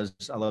Gaws.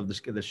 I love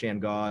the Shan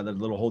Gaw, the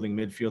little holding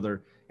midfielder.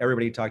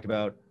 Everybody talked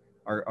about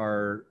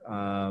our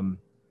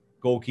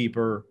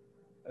goalkeeper,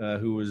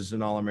 who was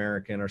an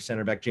All-American, our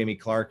center back, Jamie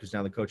Clark, who's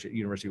now the coach at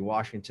University of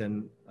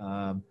Washington,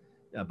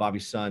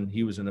 Bobby's son.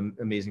 He was an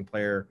amazing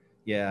player.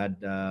 Yeah.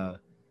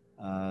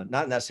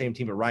 Not in that same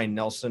team, but Ryan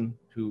Nelson,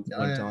 who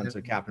went on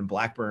to captain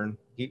Blackburn.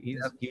 He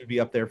would be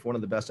up there for one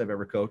of the best I've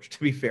ever coached, to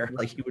be fair.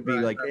 Like he would be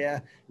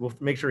we'll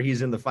make sure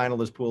he's in the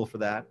finalist pool for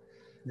that.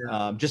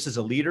 Yeah. Just as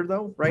a leader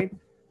though, right?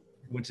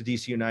 Went to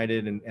DC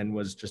United and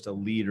was just a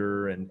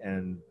leader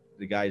and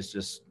the guys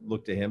just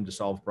looked to him to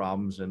solve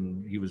problems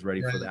and he was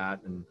ready for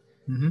that. And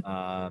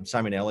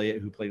Simon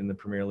Elliott, who played in the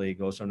Premier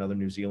League, also another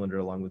New Zealander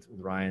along with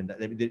Ryan.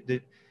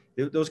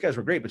 Those guys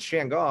were great, but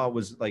Shan Gaw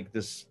was like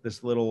this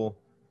little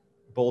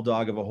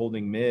bulldog of a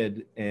holding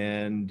mid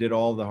and did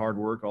all the hard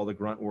work, all the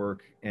grunt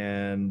work,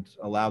 and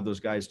allowed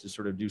those guys to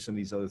sort of do some of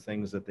these other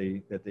things that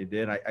they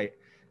did.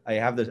 I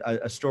have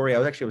a story. I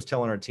was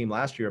telling our team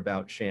last year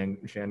about Shan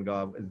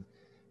Gaw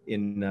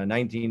in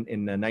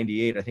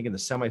 98. I think in the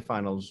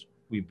semifinals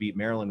we beat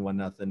Maryland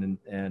 1-0,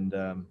 and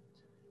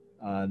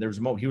there was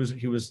a moment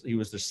he was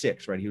the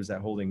 6, right? He was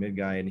that holding mid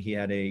guy, and he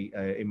had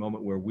a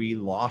moment where we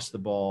lost the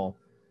ball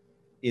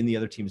in the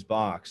other team's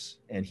box,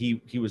 and he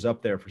was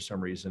up there for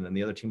some reason, and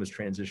the other team was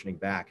transitioning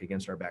back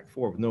against our back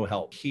four with no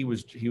help. He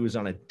was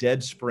on a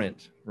dead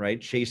sprint,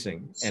 right,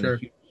 chasing, and he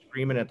was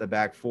screaming at the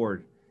back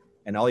four,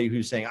 and all he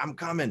was saying, I'm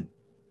coming.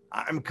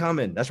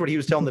 That's what he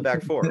was telling the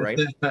back four, right?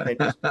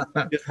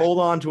 just hold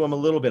on to him a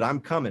little bit. I'm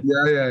coming.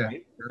 Yeah.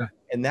 Right?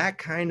 And that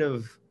kind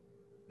of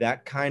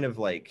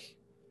like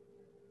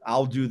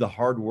I'll do the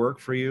hard work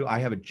for you. I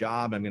have a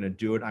job. I'm going to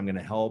do it. I'm going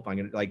to help. I'm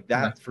going to like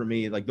that for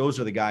me. Like those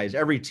are the guys.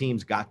 Every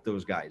team's got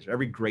those guys.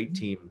 Every great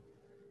team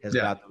has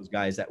got those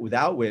guys that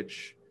without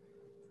which,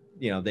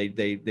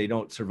 they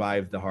don't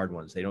survive the hard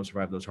ones. They don't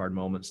survive those hard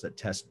moments that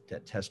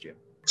test you.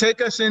 Take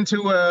us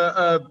into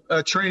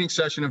a training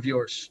session of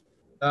yours.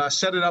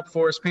 Set it up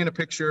for us. Paint a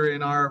picture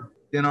in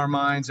our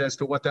minds as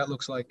to what that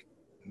looks like.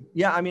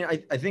 Yeah, I mean,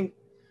 I think,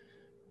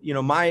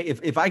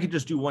 if I could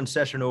just do one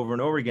session over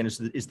and over again,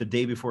 it's the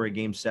day before a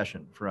game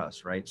session for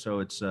us, right? So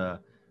it's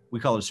we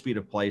call it a speed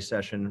of play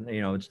session.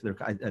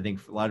 I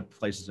think a lot of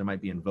places that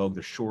might be in vogue,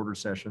 the shorter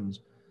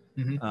sessions,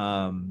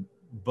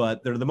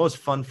 but they're the most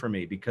fun for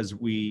me because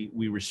we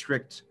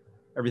restrict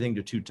everything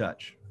to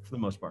 2-touch for the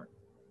most part.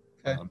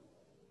 Okay.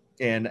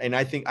 And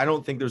I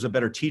don't think there's a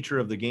better teacher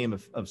of the game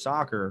of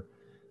soccer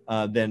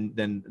than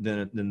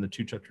the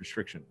 2-touch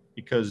restriction,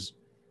 because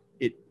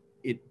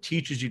it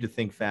teaches you to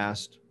think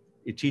fast.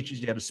 It teaches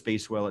you how to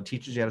space well. It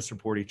teaches you how to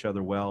support each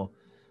other well.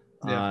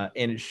 And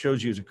it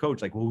shows you as a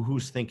coach, like, well,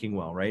 who's thinking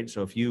well, right?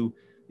 So if you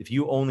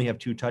only have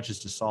 2 touches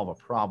to solve a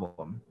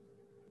problem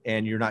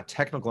and you're not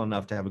technical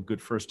enough to have a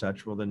good first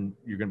touch, well, then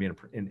you're going to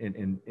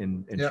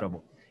be in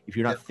trouble. If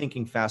you're not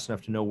thinking fast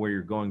enough to know where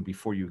you're going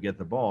before you get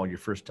the ball, your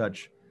first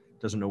touch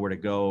doesn't know where to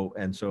go.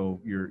 And so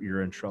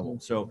you're in trouble.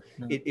 So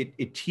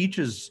it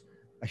teaches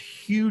a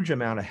huge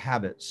amount of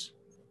habits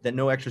that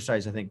no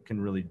exercise, I think,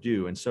 can really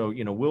do. And so,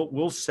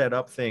 we'll set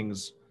up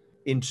things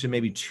into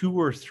maybe 2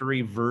 or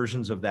 3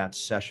 versions of that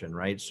session,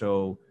 right?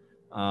 So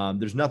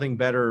there's nothing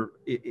better,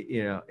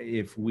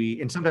 if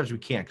and sometimes we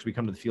can't because we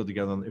come to the field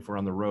together if we're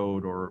on the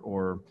road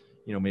or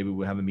maybe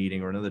we'll have a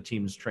meeting or another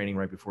team's training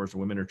right before us, or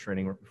women are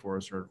training right before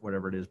us or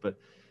whatever it is. But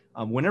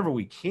whenever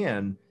we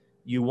can,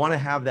 you want to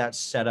have that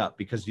set up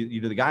because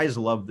the guys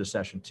love the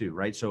session too,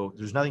 right? So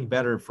there's nothing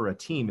better for a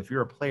team if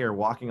you're a player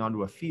walking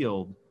onto a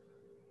field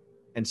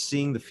and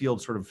seeing the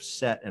field sort of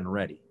set and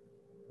ready,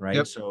 right?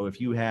 Yep. So if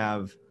you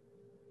have,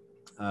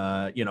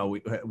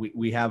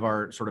 we have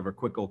our sort of our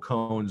quick little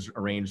cones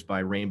arranged by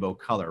rainbow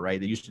color,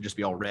 right? They used to just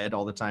be all red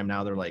all the time.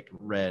 Now they're like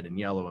red and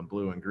yellow and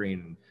blue and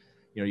green,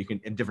 and you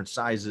can in different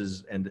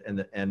sizes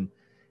and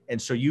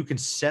so you can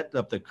set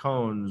up the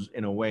cones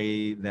in a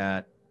way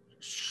that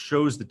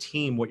shows the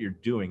team what you're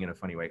doing in a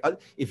funny way.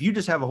 If you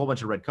just have a whole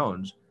bunch of red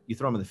cones, you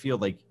throw them in the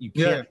field, like you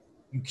can't.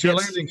 Your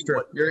landing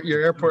strip,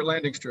 your airport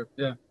landing strip,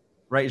 yeah.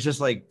 Right. It's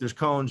just like there's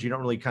cones. You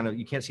don't really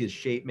you can't see the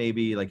shape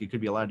maybe, like it could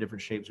be a lot of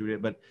different shapes.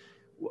 But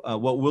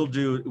what we'll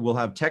do, we'll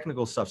have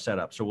technical stuff set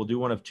up. So we'll do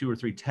one of 2 or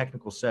 3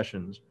 technical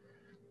sessions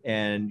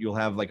and you'll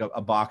have like a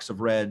box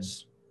of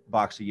reds, a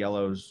box of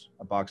yellows,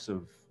 a box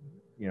of,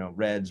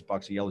 reds,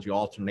 box of yellows, you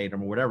alternate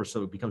them or whatever.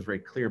 So it becomes very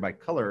clear by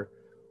color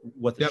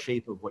what the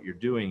shape of what you're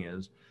doing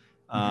is.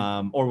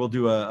 Or we'll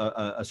do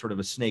a sort of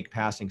a snake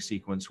passing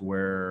sequence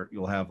where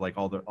you'll have like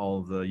all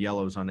the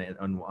yellows on the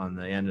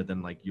end, and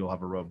then like you'll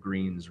have a row of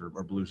greens or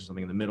blues or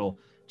something in the middle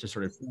to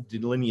sort of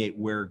delineate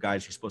where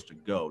guys are supposed to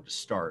go to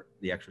start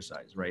the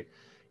exercise, right?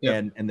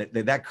 Yeah. And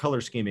that color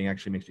scheming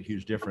actually makes a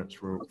huge difference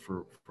for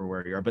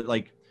where you are. But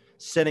like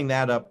setting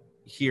that up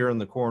here in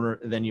the corner,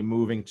 and then you're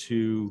moving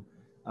to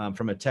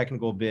from a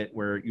technical bit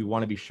where you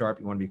want to be sharp,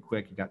 you want to be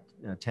quick. You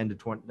got 10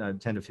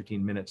 to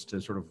 15 minutes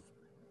to sort of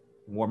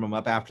warm them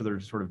up after their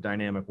sort of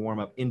dynamic warm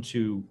up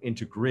into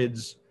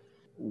grids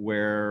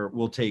where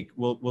we'll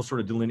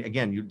sort of delineate,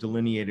 again, you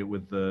delineate it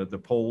with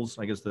the poles,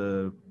 I guess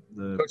the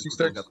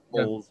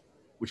poles,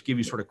 which give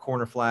you sort of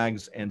corner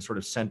flags and sort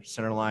of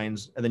center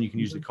lines. And then you can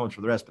use the cones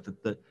for the rest,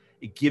 but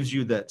it gives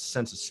you that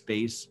sense of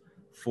space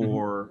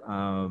for,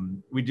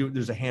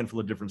 there's a handful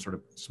of different sort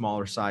of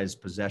smaller size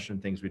possession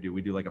things we do.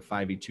 We do like a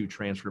 5v2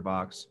 transfer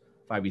box,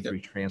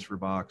 5v3 transfer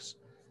box,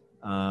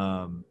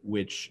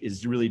 which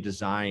is really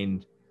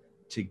designed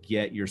to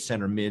get your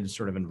center mid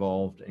sort of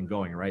involved and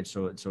going, right?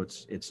 So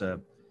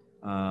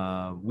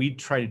we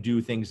try to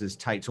do things as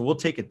tight. So we'll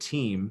take a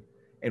team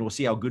and we'll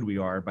see how good we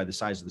are by the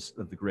size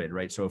of the grid,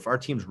 right? So if our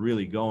team's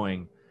really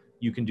going,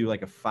 you can do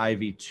like a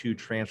 5v2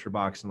 transfer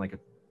box and like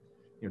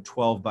a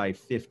 12 by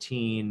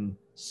 15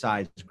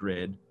 size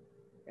grid.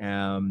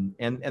 And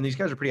these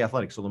guys are pretty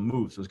athletic, so they'll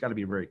move. So it's got to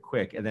be very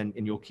quick. And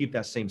you'll keep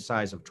that same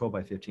size of 12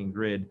 by 15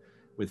 grid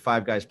with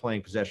 5 guys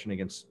playing possession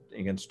against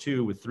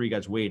 2 with 3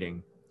 guys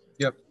waiting.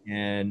 Yep.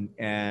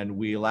 And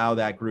we allow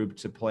that group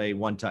to play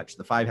 1 touch.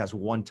 The 5 has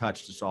 1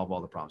 touch to solve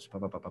all the problems.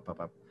 Pop, pop, pop, pop,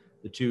 pop.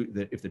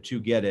 If the 2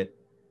 get it,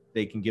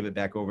 they can give it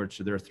back over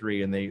to their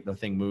 3, and the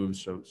thing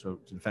moves. So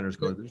defenders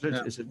go.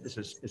 It's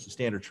a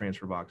standard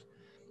transfer box.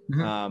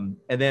 And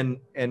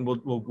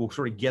we'll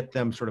sort of get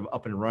them sort of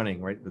up and running,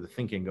 right, with the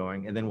thinking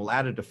going, and then we'll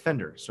add a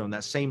defender. So in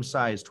that same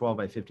size 12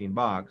 by 15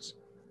 box,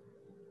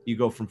 you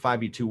go from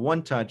 5v2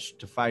 1 touch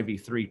to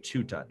 5v3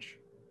 2 touch.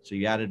 So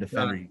you add a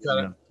defender, you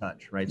can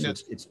touch, right? So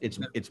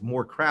it's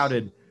more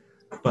crowded,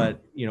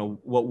 but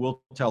what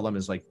we'll tell them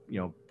is like,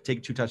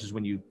 take 2 touches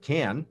when you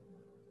can.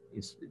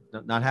 It's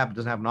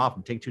doesn't happen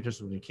often. Take 2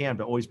 touches when you can,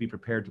 but always be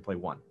prepared to play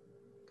 1.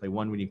 Play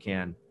 1 when you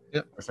can.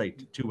 Yep. Or say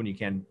 2 when you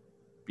can.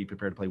 Be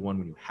prepared to play 1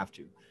 when you have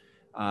to.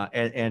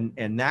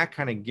 And that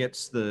kind of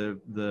gets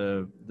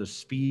the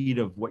speed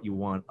of what you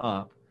want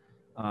up.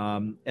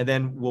 And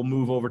then we'll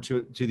move over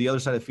to the other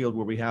side of the field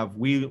where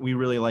we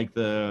really like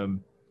the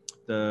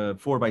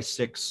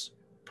 4x6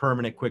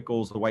 permanent quick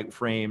goals, the white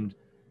framed.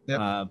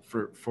 Yep.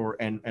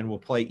 And we'll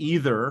play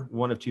either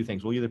one of two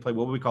things. We'll either play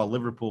what we call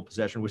Liverpool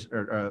possession,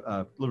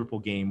 or Liverpool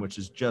game, which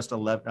is just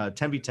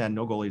 10v10,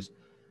 no goalies,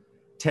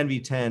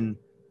 10v10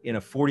 in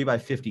a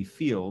 40x50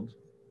 field,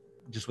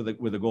 just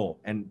with a goal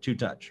and two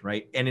touch,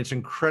 right? And it's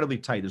incredibly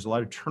tight. There's a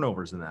lot of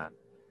turnovers in that,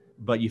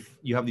 but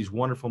you have these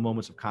wonderful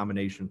moments of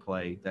combination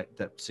play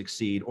that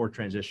succeed, or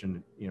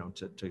transition,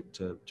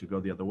 to go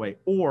the other way.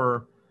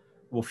 Or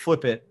we'll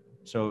flip it.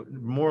 So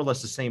more or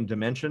less the same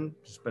dimension,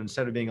 but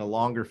instead of being a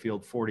longer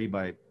field, 40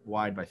 by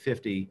wide by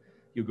 50,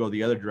 you go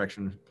the other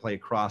direction, play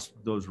across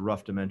those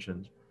rough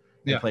dimensions,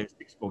 and play a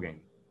 6-goal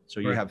game. So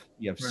you have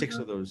six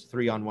of those,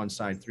 3 on one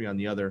side, 3 on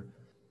the other.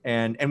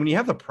 And when you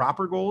have the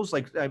proper goals,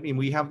 like, I mean,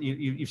 we have,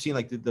 you've seen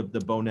like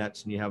the bow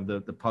nets, and you have the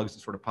pugs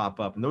that sort of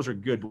pop up, and those are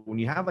good. But when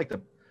you have like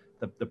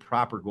the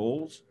proper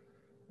goals,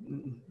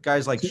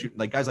 guys like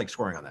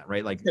scoring on that,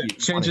 right? Like it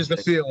changes the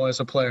feel as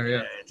a player.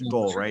 Yeah, it's a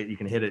goal, right? You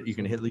can hit it. You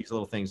can hit these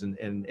little things, and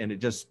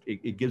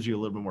it gives you a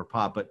little bit more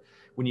pop. But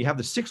when you have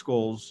the 6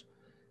 goals,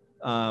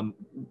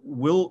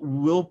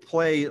 we'll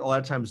play a lot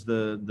of times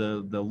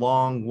the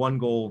long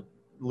 1-goal,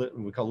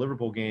 we call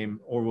Liverpool game,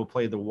 or we'll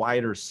play the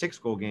wider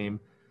 6-goal game,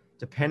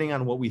 depending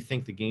on what we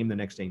think the game the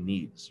next day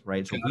needs,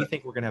 right? So if we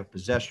think we're going to have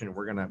possession,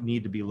 we're going to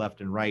need to be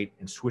left and right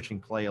and switching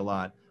play a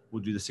lot,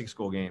 we'll do the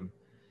 6-goal game.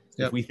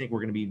 Yep. If we think we're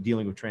going to be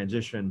dealing with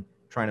transition,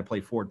 trying to play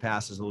forward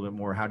passes a little bit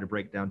more, how to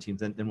break down teams,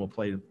 then we'll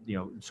play,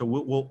 so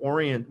we'll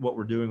orient what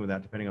we're doing with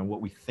that depending on what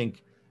we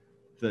think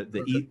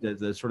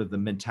the sort of the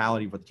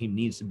mentality of what the team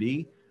needs to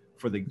be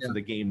for the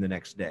game the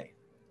next day.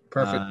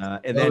 Perfect.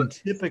 And then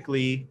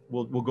typically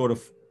we'll go to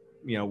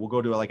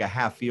like a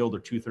half field or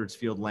 2/3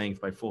 field length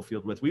by full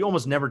field width. We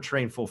almost never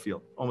train full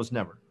field, almost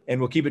never. And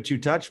we'll keep it 2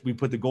 touch. We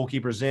put the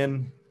goalkeepers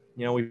in,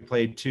 we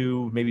played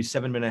 2, maybe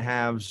 7-minute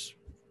halves,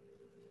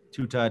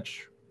 2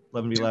 touch,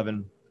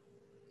 11v11,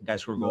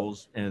 guys score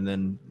goals, and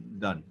then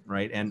done,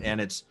 right? And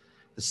it's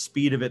the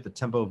speed of it, the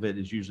tempo of it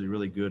is usually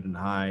really good and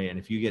high. And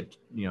if you get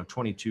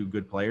 22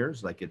 good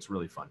players, like, it's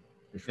really fun.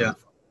 It's really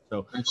fun.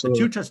 So absolutely.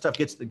 The 2 touch stuff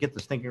gets the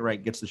thinking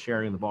right, gets the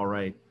sharing of the ball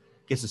right,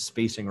 gets the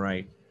spacing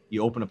right.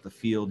 You open up the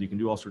field, you can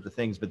do all sorts of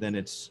things, but then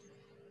it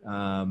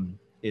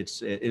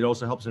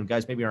also helps them.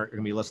 Guys maybe aren't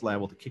going to be less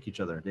liable to kick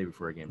each other a day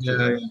before a game.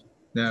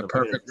 Yeah, so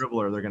perfect.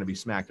 Dribbler, they're going to be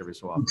smacked every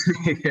so often.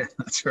 Yeah,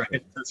 that's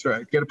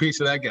right. Get a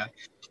piece of that guy.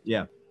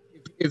 Yeah.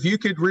 If you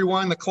could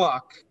rewind the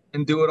clock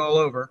and do it all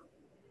over,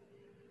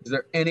 is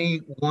there any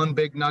one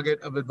big nugget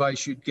of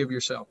advice you'd give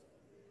yourself?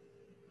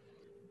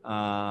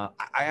 I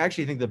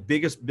actually think the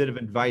biggest bit of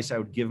advice I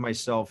would give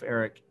myself,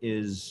 Eric,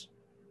 is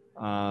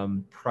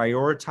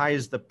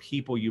prioritize the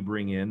people you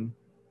bring in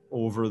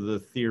over the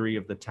theory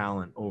of the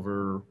talent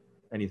over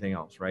anything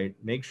else, right?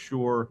 Make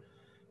sure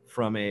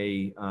from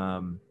a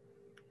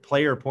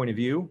player point of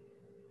view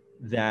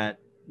that,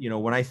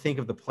 when I think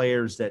of the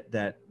players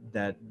that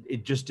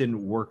it just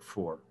didn't work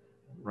for,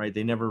 right?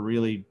 They never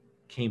really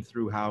came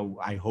through how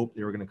I hoped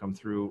they were going to come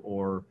through,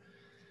 or,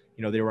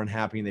 they were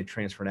unhappy and they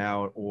transferred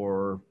out,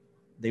 or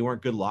they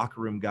weren't good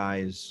locker room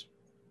guys,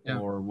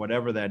 or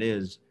whatever that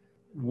is.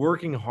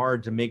 Working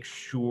hard to make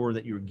sure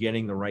that you're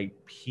getting the right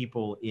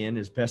people in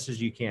as best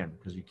as you can,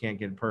 because you can't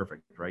get it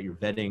perfect, right? You're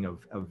vetting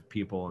of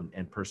people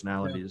and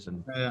personalities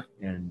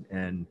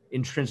and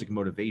intrinsic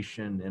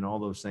motivation and all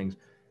those things.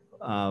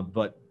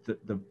 But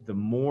the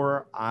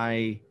more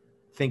I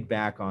think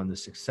back on the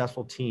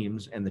successful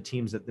teams and the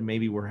teams that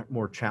maybe were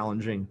more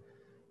challenging,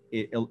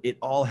 it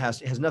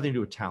has nothing to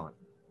do with talent.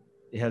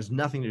 It has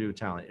nothing to do with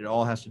talent. It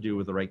all has to do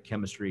with the right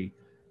chemistry,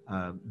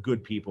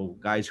 good people,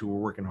 guys who are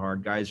working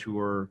hard, guys who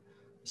are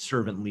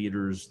servant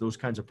leaders, those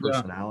kinds of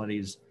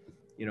personalities.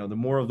 The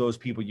more of those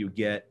people you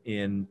get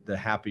in, the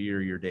happier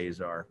your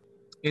days are.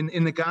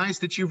 In the guys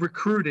that you've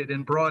recruited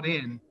and brought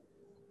in,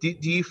 do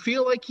you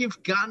feel like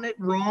you've gotten it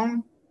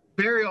wrong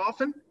very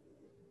often?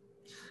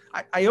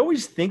 I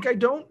always think I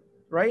don't,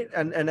 right?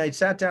 And I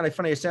sat down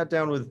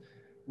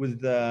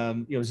with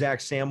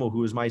Zach Samuel, who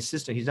was my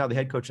assistant. He's now the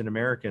head coach in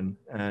American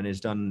and has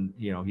done,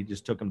 he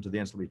just took him to the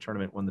NCAA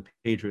tournament, won the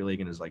Patriot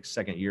League in his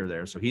second year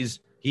there. So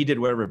he did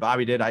whatever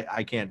Bobby did.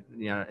 I can't,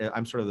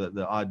 I'm sort of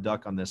the odd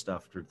duck on this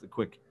stuff, the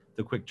quick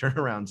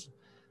turnarounds.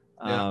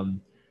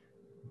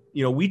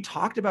 We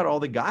talked about all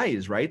the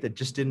guys, right,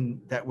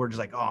 that were just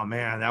like, oh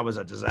man, that was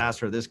a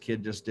disaster. This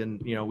kid just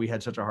didn't, we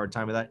had such a hard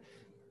time with that.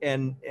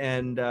 And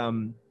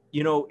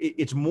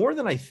it's more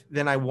than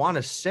I want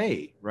to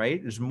say,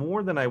 right? There's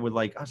more than I would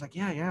like. I was like,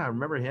 yeah, I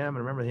remember him.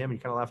 And you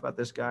kind of laugh about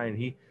this guy,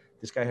 and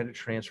this guy had to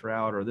transfer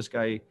out, or this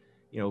guy,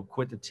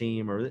 quit the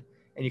team,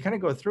 and you kind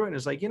of go through it, and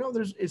it's like,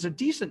 it's a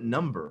decent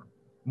number,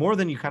 more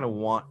than you kind of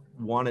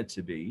want it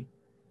to be.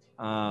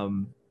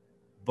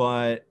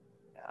 But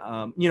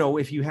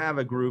if you have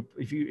a group,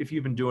 if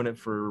you've been doing it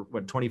for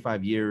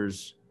 25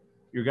 years,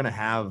 you're going to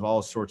have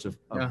all sorts of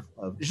Yeah.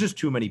 it's just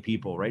too many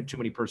people, right? Too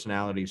many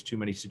personalities, too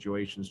many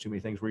situations, too many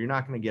things where you're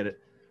not going to get it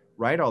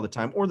right all the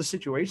time, or the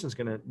situation is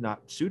going to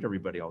not suit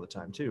everybody all the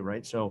time too.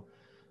 Right. So,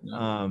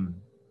 and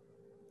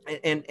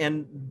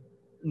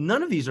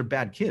none of these are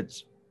bad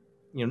kids.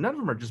 You know, none of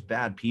them are just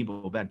bad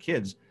people, bad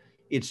kids.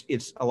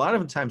 It's a lot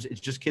of the times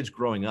it's just kids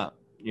growing up.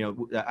 You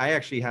know, I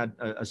actually had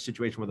a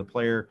situation with a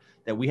player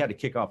that we had to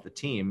kick off the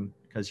team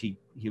because he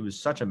was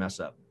such a mess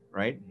up,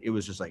 right? It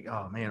was just like,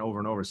 oh man, over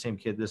and over, same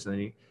kid, this, and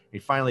then he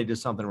finally did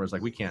something where it's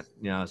like, we can't,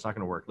 you know, it's not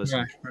going to work.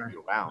 Listen, Right.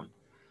 go around.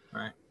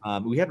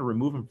 Right. We had to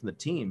remove him from the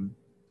team.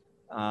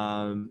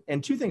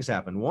 And two things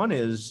happened. One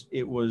is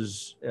it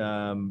was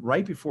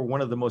right before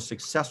one of the most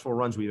successful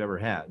runs we've ever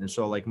had. And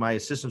so like my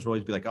assistants would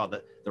always be like, oh,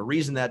 the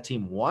reason that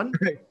team won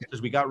is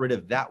because we got rid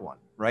of that one.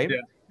 Right.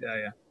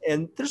 Yeah.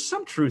 And there's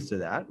some truth to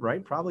that,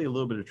 right? Probably a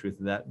little bit of truth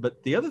to that.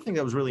 But the other thing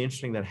that was really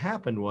interesting that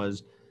happened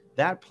was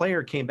that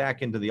player came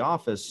back into the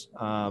office,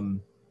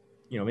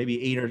 you know,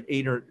 maybe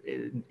eight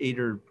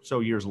or so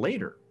years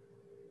later.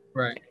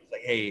 Right.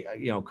 Like, hey,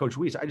 you know, Coach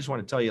Weiss, I just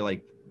want to tell you,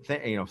 like,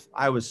 you know,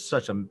 I was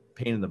such a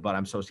pain in the butt.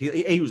 I'm so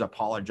he was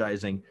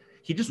apologizing.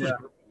 He just was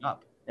growing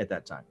up at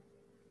that time.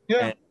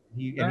 Yeah. And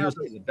he was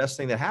saying the best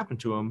thing that happened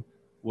to him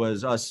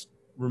was us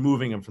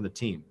removing him from the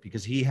team,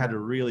 because he had to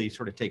really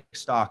sort of take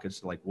stock as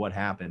to like what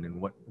happened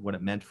and what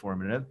it meant for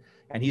him.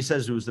 And he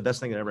says it was the best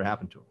thing that ever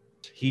happened to him.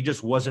 He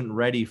just wasn't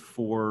ready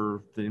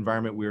for the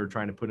environment we were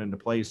trying to put into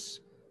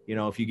place. You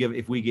know,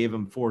 if we gave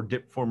him four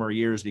more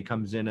years and he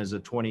comes in as a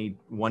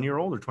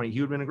 21-year-old or 20, he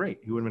would have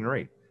been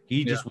great.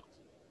 He just,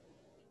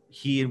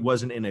 he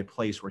wasn't in a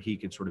place where he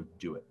could sort of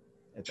do it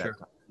at that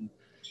time.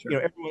 Sure. You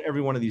know,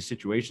 every one of these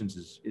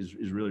situations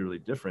is really, really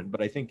different,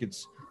 but I think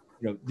it's,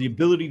 you know, the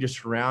ability to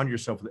surround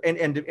yourself with,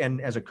 and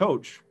as a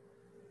coach,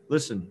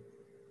 listen,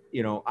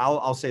 you know,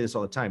 I'll say this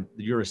all the time,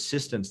 your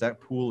assistants,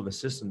 that pool of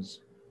assistants,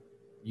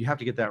 you have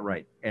to get that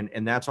right.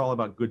 And that's all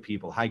about good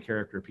people, high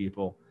character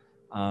people.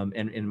 And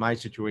in my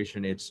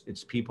situation,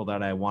 it's people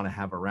that I want to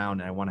have around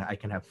and I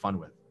can have fun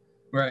with.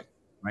 Right.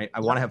 I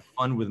want to have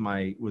fun with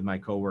my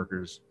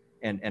coworkers,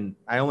 and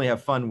I only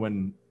have fun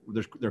when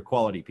they're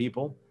quality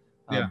people.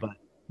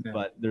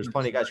 But there's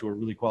plenty of guys who are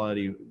really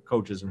quality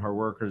coaches and hard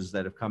workers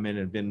that have come in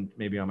and been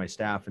maybe on my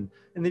staff and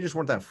they just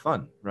weren't that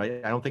fun,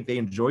 right? I don't think they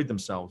enjoyed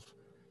themselves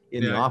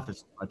in the office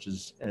as much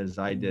as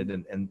I did.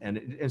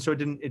 And so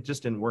it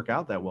just didn't work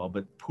out that well.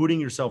 But putting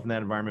yourself in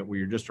that environment where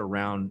you're just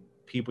around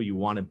people you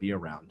want to be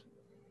around,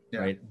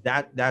 right?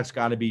 That's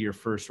got to be your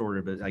first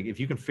order. But like, if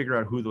you can figure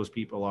out who those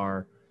people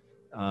are,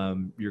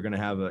 you're going to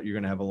have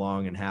a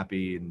long and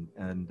happy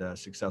and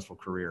successful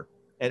career.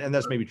 And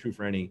that's maybe true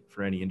for any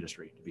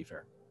industry, to be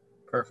fair.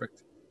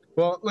 Perfect.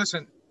 Well,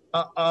 listen,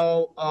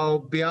 I'll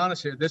be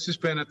honest here. This has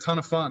been a ton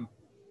of fun.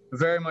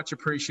 Very much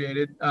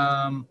appreciated.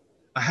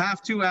 I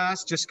have to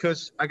ask, just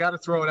because I got to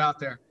throw it out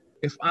there.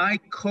 If I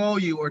call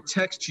you or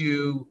text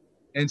you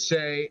and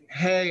say,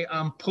 hey,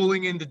 I'm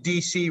pulling into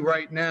DC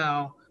right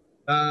now,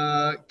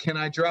 can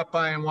I drop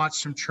by and watch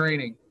some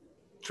training?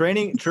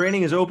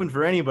 Training is open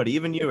for anybody,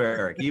 even you,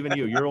 Eric, even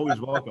you. You're always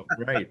welcome.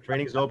 Right.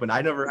 Training's open.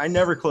 I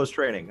never close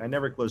training.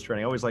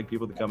 I always like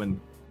people to come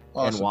and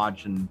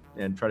watch and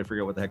try to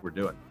figure out what the heck we're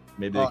doing.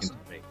 Maybe they can tell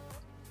me.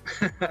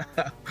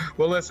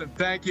 Well, listen,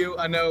 thank you.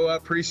 I know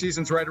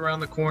preseason's right around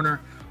the corner.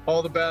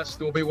 All the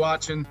best. We'll be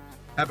watching.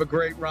 Have a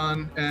great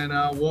run, and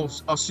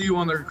I'll see you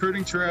on the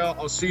recruiting trail.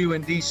 I'll see you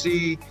in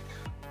DC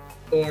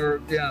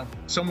or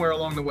somewhere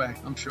along the way,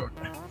 I'm sure.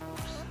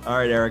 All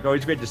right, Eric.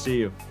 Always great to see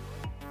you.